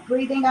wall,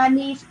 breathing our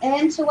knees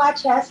into our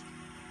chest.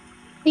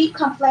 Feet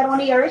come flat on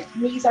the earth,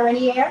 knees are in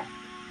the air.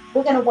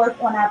 We're going to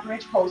work on our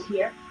bridge pose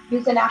here,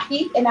 using our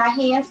feet and our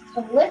hands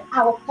to lift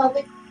our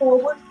pelvic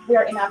forward. We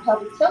are in our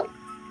pelvic tilt.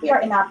 We are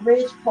in our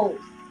bridge pose.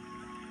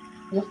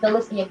 You'll feel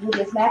this in your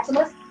gluteus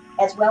maximus,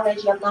 as well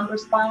as your lumbar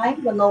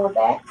spine, your lower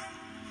back.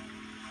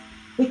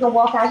 We can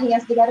walk our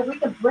hands together. We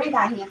can bring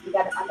our hands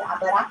together under our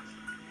buttocks,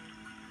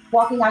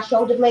 walking our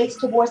shoulder blades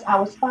towards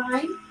our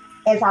spine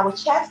as our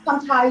chest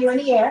comes higher in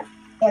the air,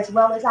 as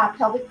well as our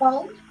pelvic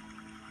bone.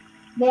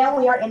 Now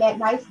we are in that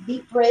nice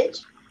deep bridge.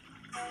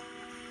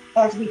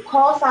 As we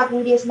pulse our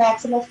gluteus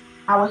maximus,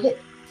 our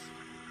hips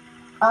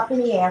up in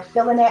the air,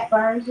 feeling that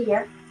burn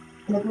here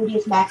in the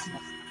gluteus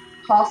maximus.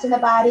 Pulsing the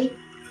body,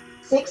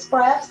 6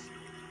 breaths.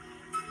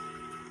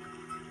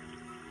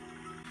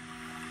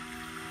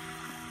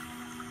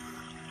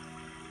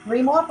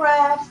 Three more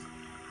breaths.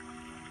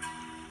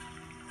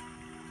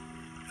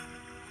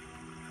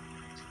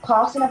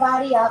 Pulsing the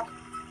body up.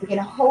 We're going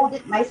to hold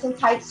it nice and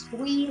tight,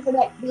 squeezing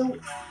that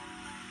glute,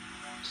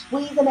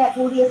 squeezing that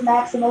gluteus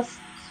maximus.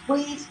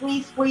 Squeeze,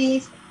 squeeze,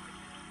 squeeze.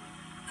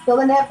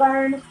 Feeling that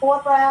burn,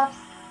 4 breaths.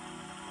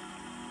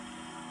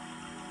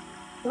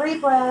 3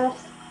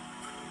 breaths.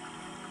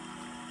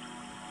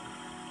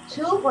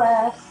 2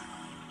 breaths.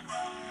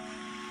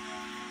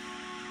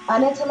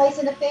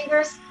 Uninterlacing the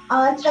fingers,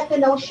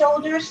 untucking those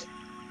shoulders,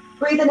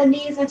 breathing the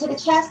knees into the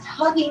chest,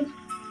 hugging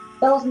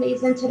those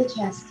knees into the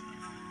chest.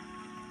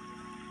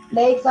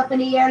 Legs up in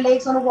the air,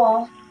 legs on the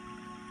wall.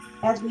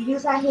 As we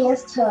use our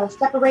hands to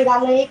separate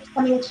our legs,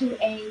 coming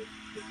into a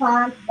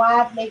reclined,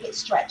 wide-legged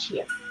stretch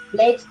here.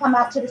 Legs come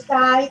out to the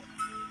side.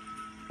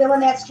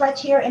 Feeling that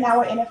stretch here in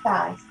our inner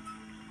thighs.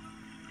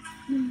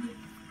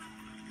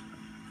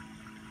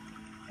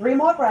 3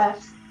 more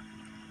breaths.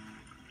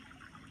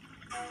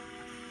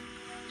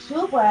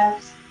 2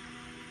 breaths.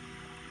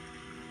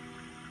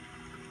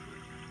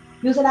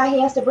 Using our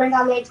hands to bring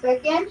our legs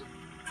back in.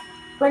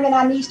 Bringing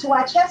our knees to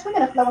our chest. We're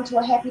going to flow into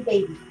a happy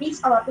baby. Feet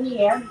are up in the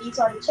air. Knees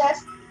are the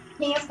chest.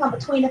 Hands come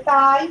between the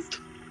thighs.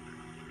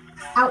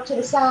 Out to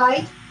the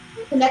side.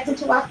 Connecting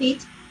to our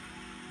feet.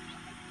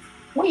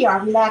 We are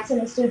relaxing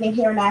and soothing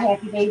here in our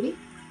happy baby.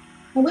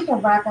 And we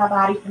can rock our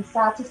body from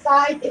side to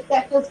side if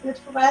that feels good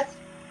for us.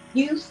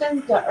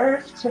 Using the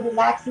earth to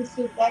relax and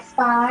soothe that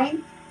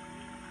spine.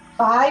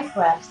 5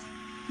 breaths.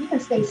 You can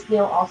stay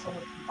still also if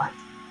you want.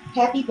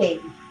 Happy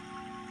baby.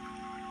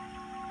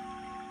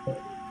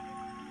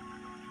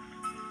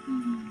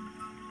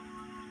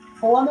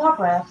 4 more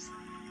breaths.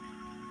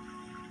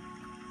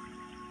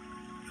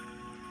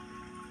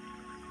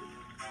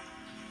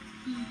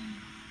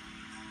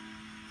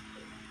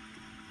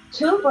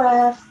 2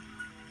 breaths.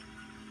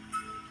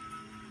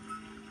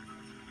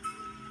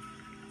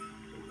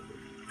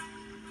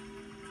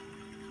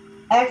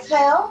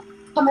 Exhale,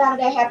 coming out of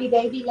that happy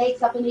baby,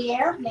 legs up in the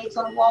air, legs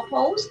on the wall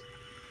pose.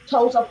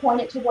 Toes are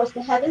pointed towards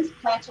the heavens,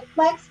 plantar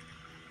flex.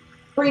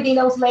 Breathing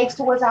those legs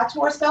towards our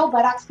torso,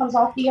 buttocks comes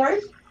off the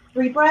earth.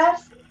 3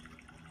 breaths.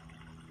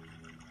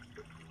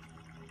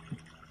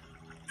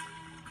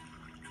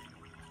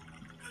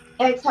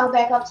 Exhale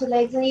back up to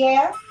legs in the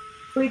air.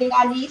 Breathing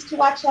our knees to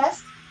our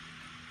chest.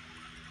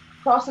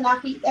 Crossing our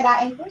feet at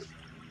our ankles.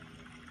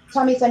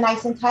 Tummies are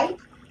nice and tight.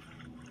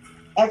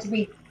 As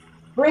we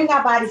bring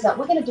our bodies up,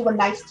 we're going to do a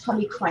nice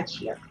tummy crunch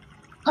here.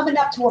 Coming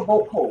up to a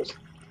boat pose.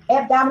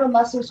 Abdominal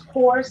muscles,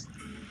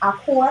 our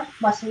core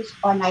muscles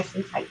are nice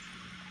and tight.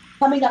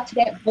 Coming up to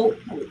that boat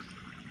pose.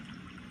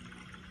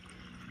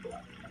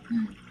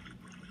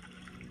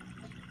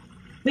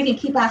 We can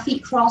keep our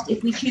feet crossed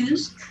if we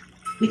choose.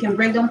 We can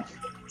bring them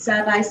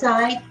side by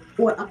side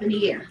or up in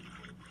the air.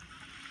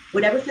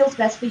 Whatever feels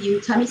best for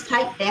you. Tummy's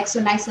tight, backs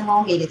are nice and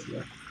elongated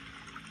here.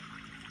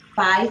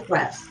 5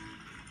 breaths.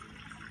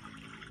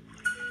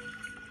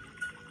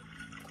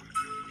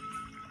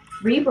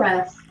 3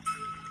 breaths.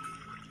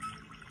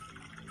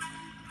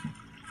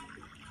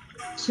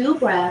 2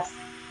 breaths.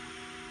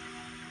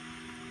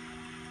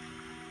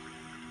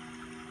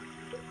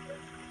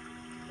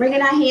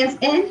 Bringing our hands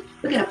in,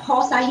 we're going to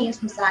pulse our hands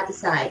from side to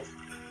side.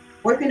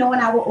 Working on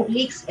our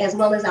obliques as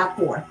well as our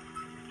core.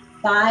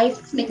 5,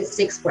 let's make it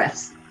 6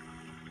 breaths.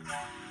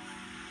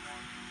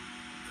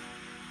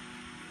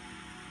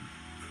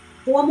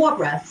 4 more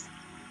breaths.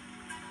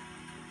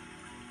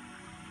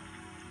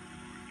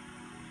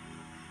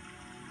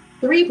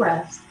 3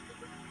 breaths.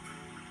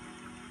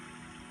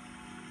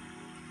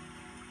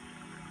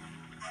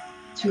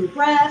 2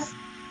 breaths.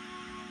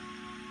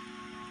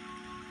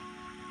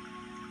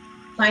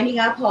 Finding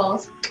our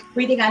pulse,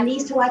 breathing our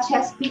knees to our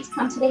chest, feet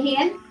come to the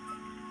hand.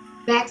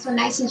 Backs are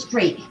nice and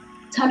straight.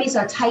 Tummies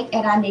are tight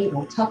at our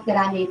navel, tucked at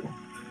our navel.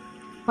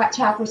 Heart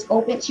chakras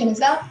open, chin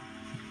is up.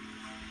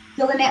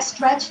 Feeling that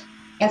stretch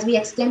as we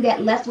extend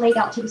that left leg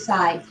out to the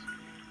side.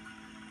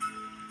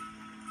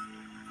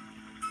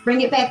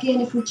 Bring it back in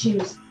if we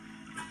choose.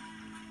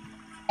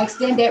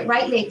 Extend that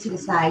right leg to the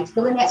side,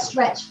 feeling that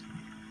stretch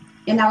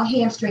in our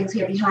hamstrings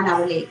here behind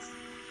our legs.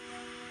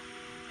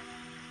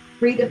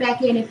 Breathe it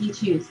back in if you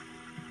choose.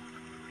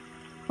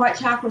 Heart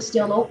chakra is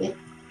still open.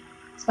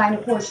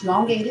 Spinal cord is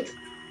elongated.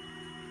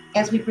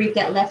 As we breathe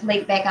that left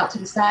leg back out to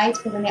the side,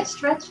 feeling that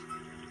stretch.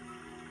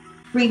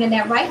 Breathing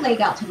that right leg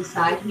out to the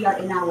side, we are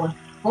in our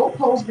boat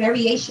pose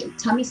variation.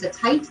 Tummies are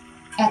tight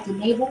at the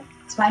navel,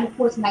 spinal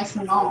cord is nice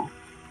and long.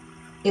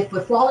 If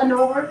we're falling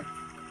over,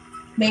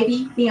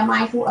 maybe being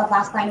mindful of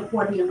our spinal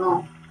cord being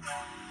long.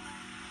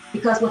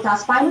 Because with our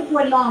spinal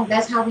cord long,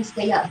 that's how we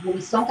stay up. When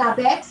we sunk our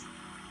backs,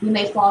 we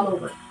may fall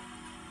over.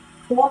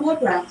 4 more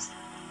breaths.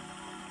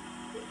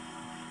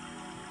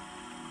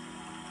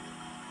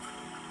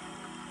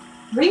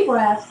 3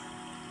 breaths.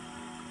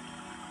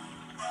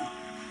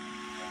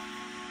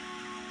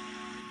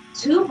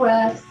 2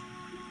 breaths.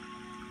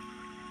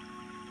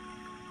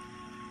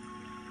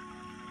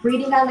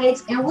 Breathing our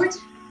legs inward.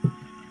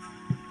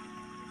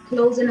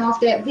 Closing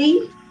off that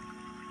V.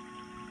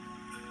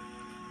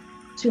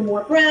 2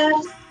 more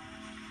breaths.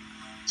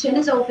 Chin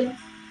is open.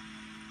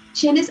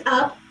 Chin is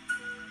up.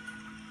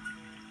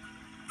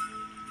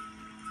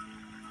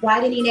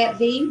 Widening that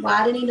V,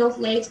 widening those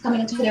legs, coming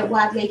into that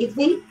wide-legged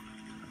V.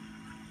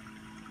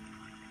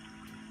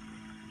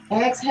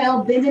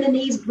 Exhale, bending the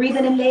knees,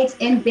 breathing the legs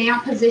in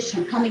down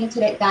position, coming into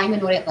that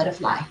diamond or that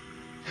butterfly.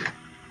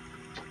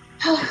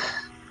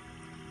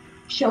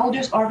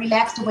 Shoulders are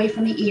relaxed away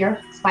from the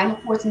ear. Spinal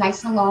cord's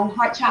nice and long.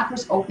 Heart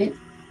chakra's open.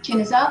 Chin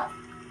is up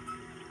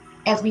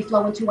as we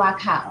flow into our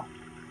cow.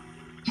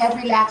 Head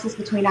relaxes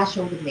between our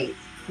shoulder blades.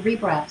 3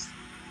 breaths.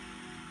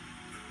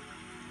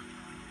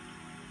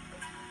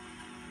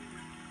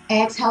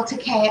 Exhale to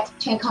cat.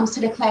 Chin comes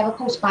to the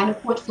clavicle. Spinal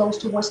cord flows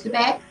towards the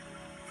back.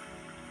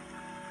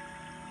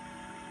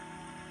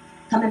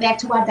 Coming back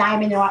to our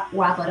diamond or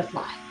our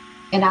butterfly.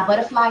 In our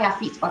butterfly, our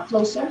feet are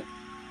closer.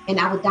 In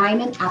our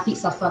diamond, our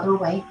feet are further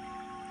away.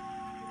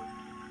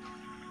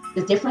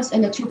 The difference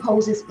in the two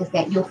poses is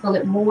that you'll feel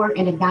it more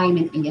in a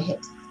diamond in your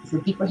hips. It's a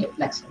deeper hip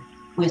flexor.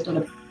 Whereas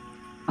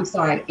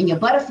in your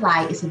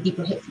butterfly, it's a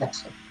deeper hip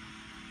flexor.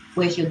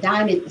 Whereas your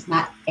diamond is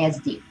not as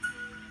deep.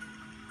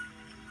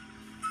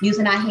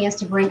 Using our hands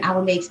to bring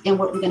our legs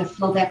inward, we're going to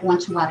flow back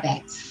onto our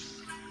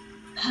backs.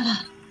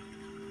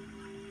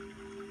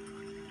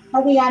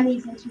 Hugging our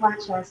knees into our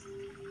chest.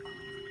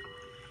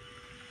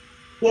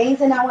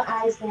 Gazing our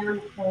eyes down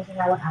and closing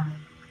our eyes.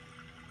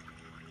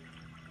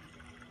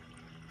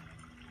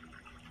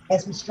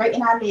 As we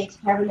straighten our legs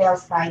parallel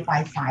side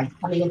by side,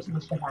 coming into a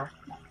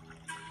Shavasana.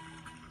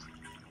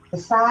 The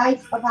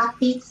sides of our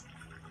feet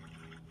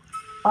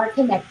are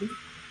connected.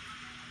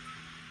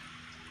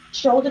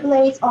 Shoulder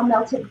blades are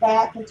melted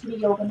back into the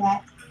yoga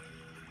mat.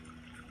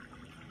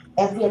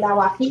 As we allow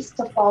our feet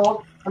to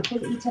fall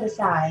completely to the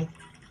side,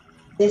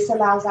 this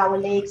allows our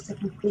legs to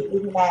completely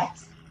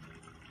relax.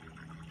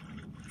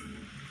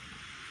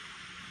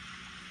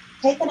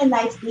 Taking a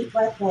nice deep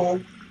breath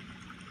in.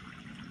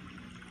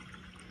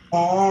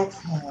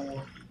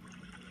 Exhale.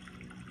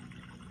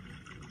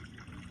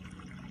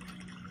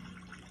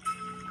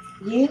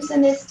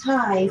 Using this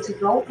time to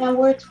go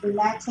inward,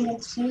 relaxing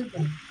and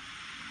soothing.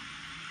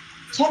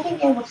 Checking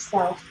in with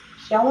self,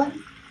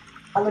 showing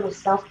a little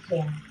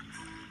self-care.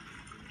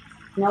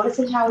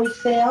 Noticing how we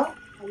feel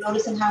and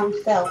noticing how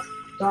we felt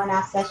during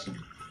our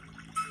session.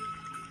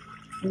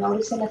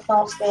 Noticing the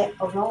thoughts that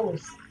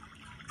arose.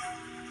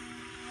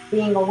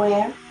 Being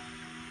aware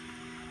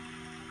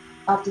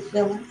of the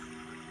feelings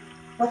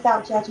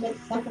without judgment,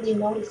 simply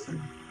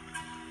noticing.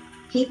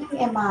 Keeping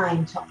in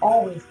mind to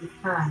always be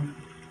kind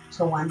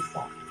to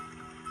oneself.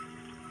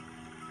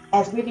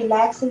 As we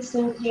relax and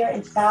soothe here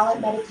in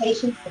silent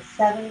meditation for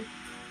 7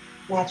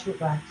 natural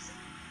breaths.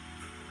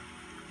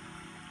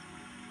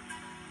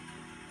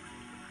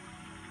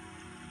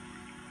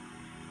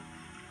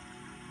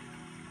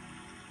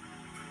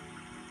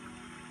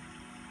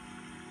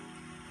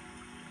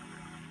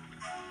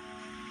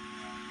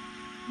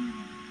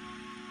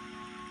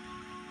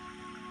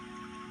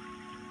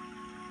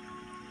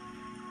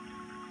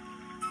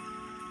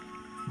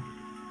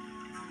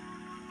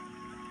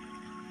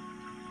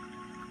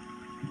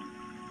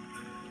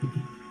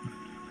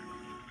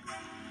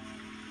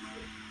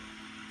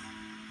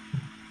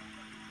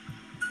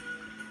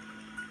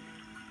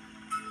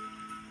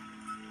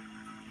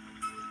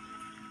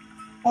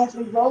 As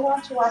we roll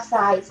onto our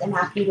sides in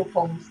our fetal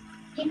pose,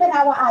 keeping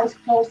our eyes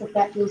closed if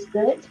that feels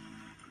good.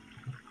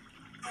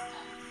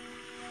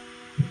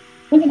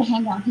 We're going to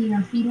hang out here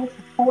in fetal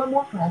for 4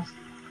 more breaths.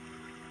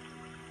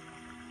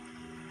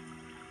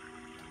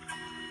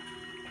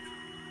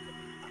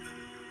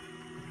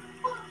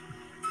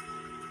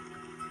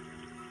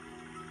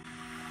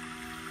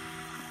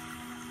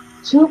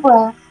 Two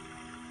breaths.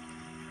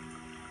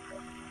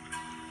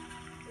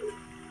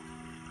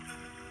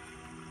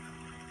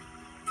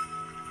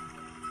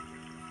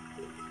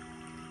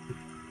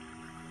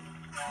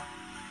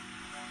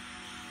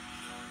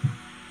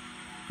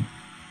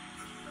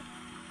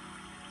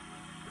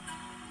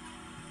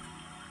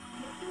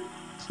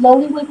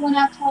 Slowly wiggling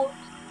our toes,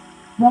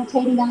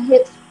 rotating our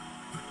hips,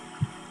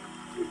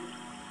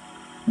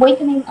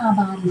 wakening our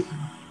bodies up.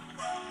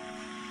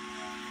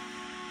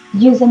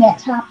 Using that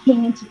top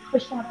hand to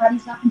push our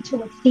bodies up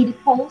into a seated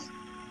pose.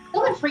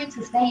 Feeling free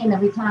to stay in the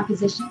reclined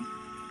position,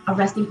 a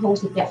resting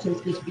pose if that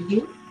feels good for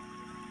you.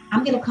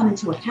 I'm going to come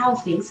into a cow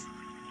face.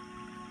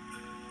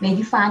 May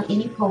you find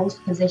any pose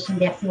position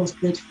that feels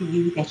good for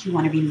you that you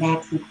want to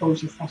relax and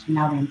close your session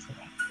out in today.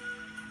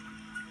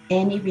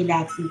 Any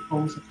relaxing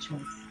pose of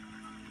choice.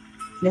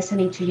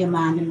 Listening to your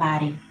mind and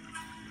body,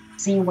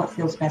 seeing what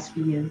feels best for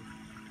you.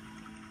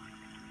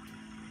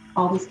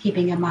 Always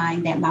keeping in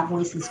mind that my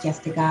voice is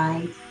just a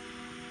guide.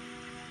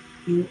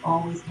 You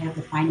always have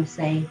the final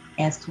say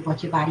as to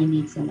what your body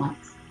needs and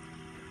wants.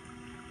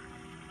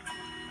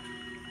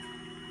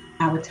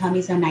 Our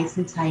tummies are nice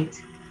and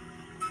tight,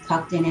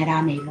 tucked in at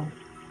our navel.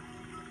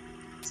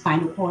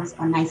 Spinal cords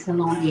are nice and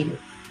elongated,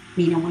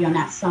 meaning we are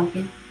not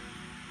sunken,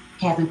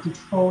 having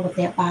control of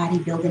that body,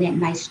 building that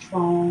nice,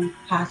 strong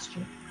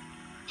posture.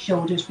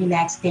 Shoulders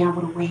relaxed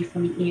downward away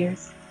from the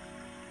ears.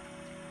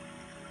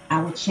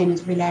 Our chin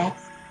is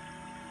relaxed.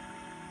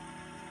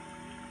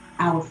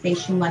 Our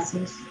facial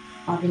muscles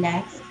are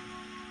relaxed.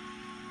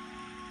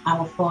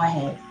 Our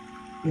forehead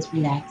is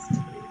relaxed.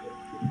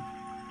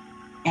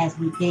 As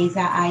we gaze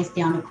our eyes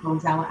down and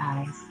close our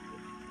eyes,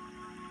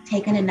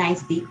 taking a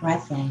nice deep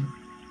breath in.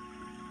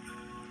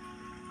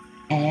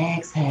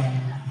 Exhale.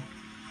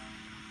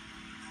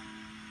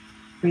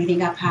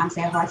 Breathing our palms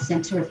at heart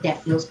center if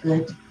that feels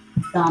good.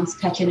 Thumbs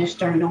touching the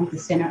sternum, the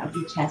center of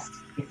your chest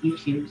if you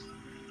choose.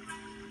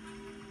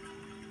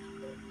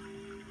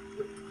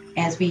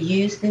 As we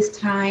use this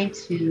time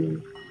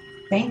to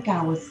thank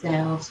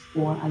ourselves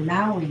for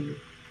allowing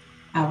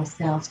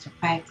ourselves to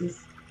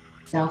practice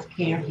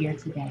self-care here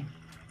today.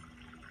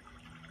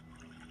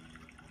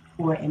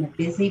 For in a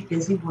busy,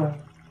 busy world,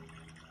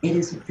 it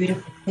is a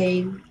beautiful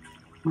thing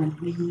when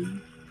we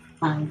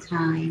find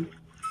time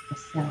for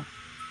self.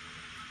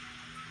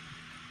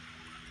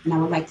 And I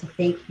would like to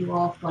thank you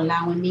all for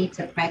allowing me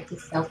to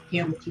practice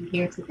self-care with you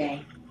here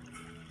today,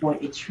 for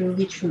it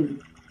truly, truly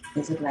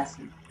is a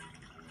blessing.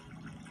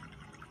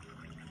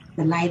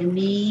 The light in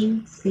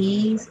me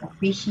sees,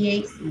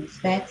 appreciates, and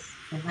respects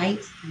the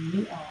light in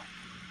you all.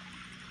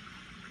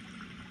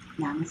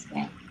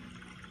 Namaste.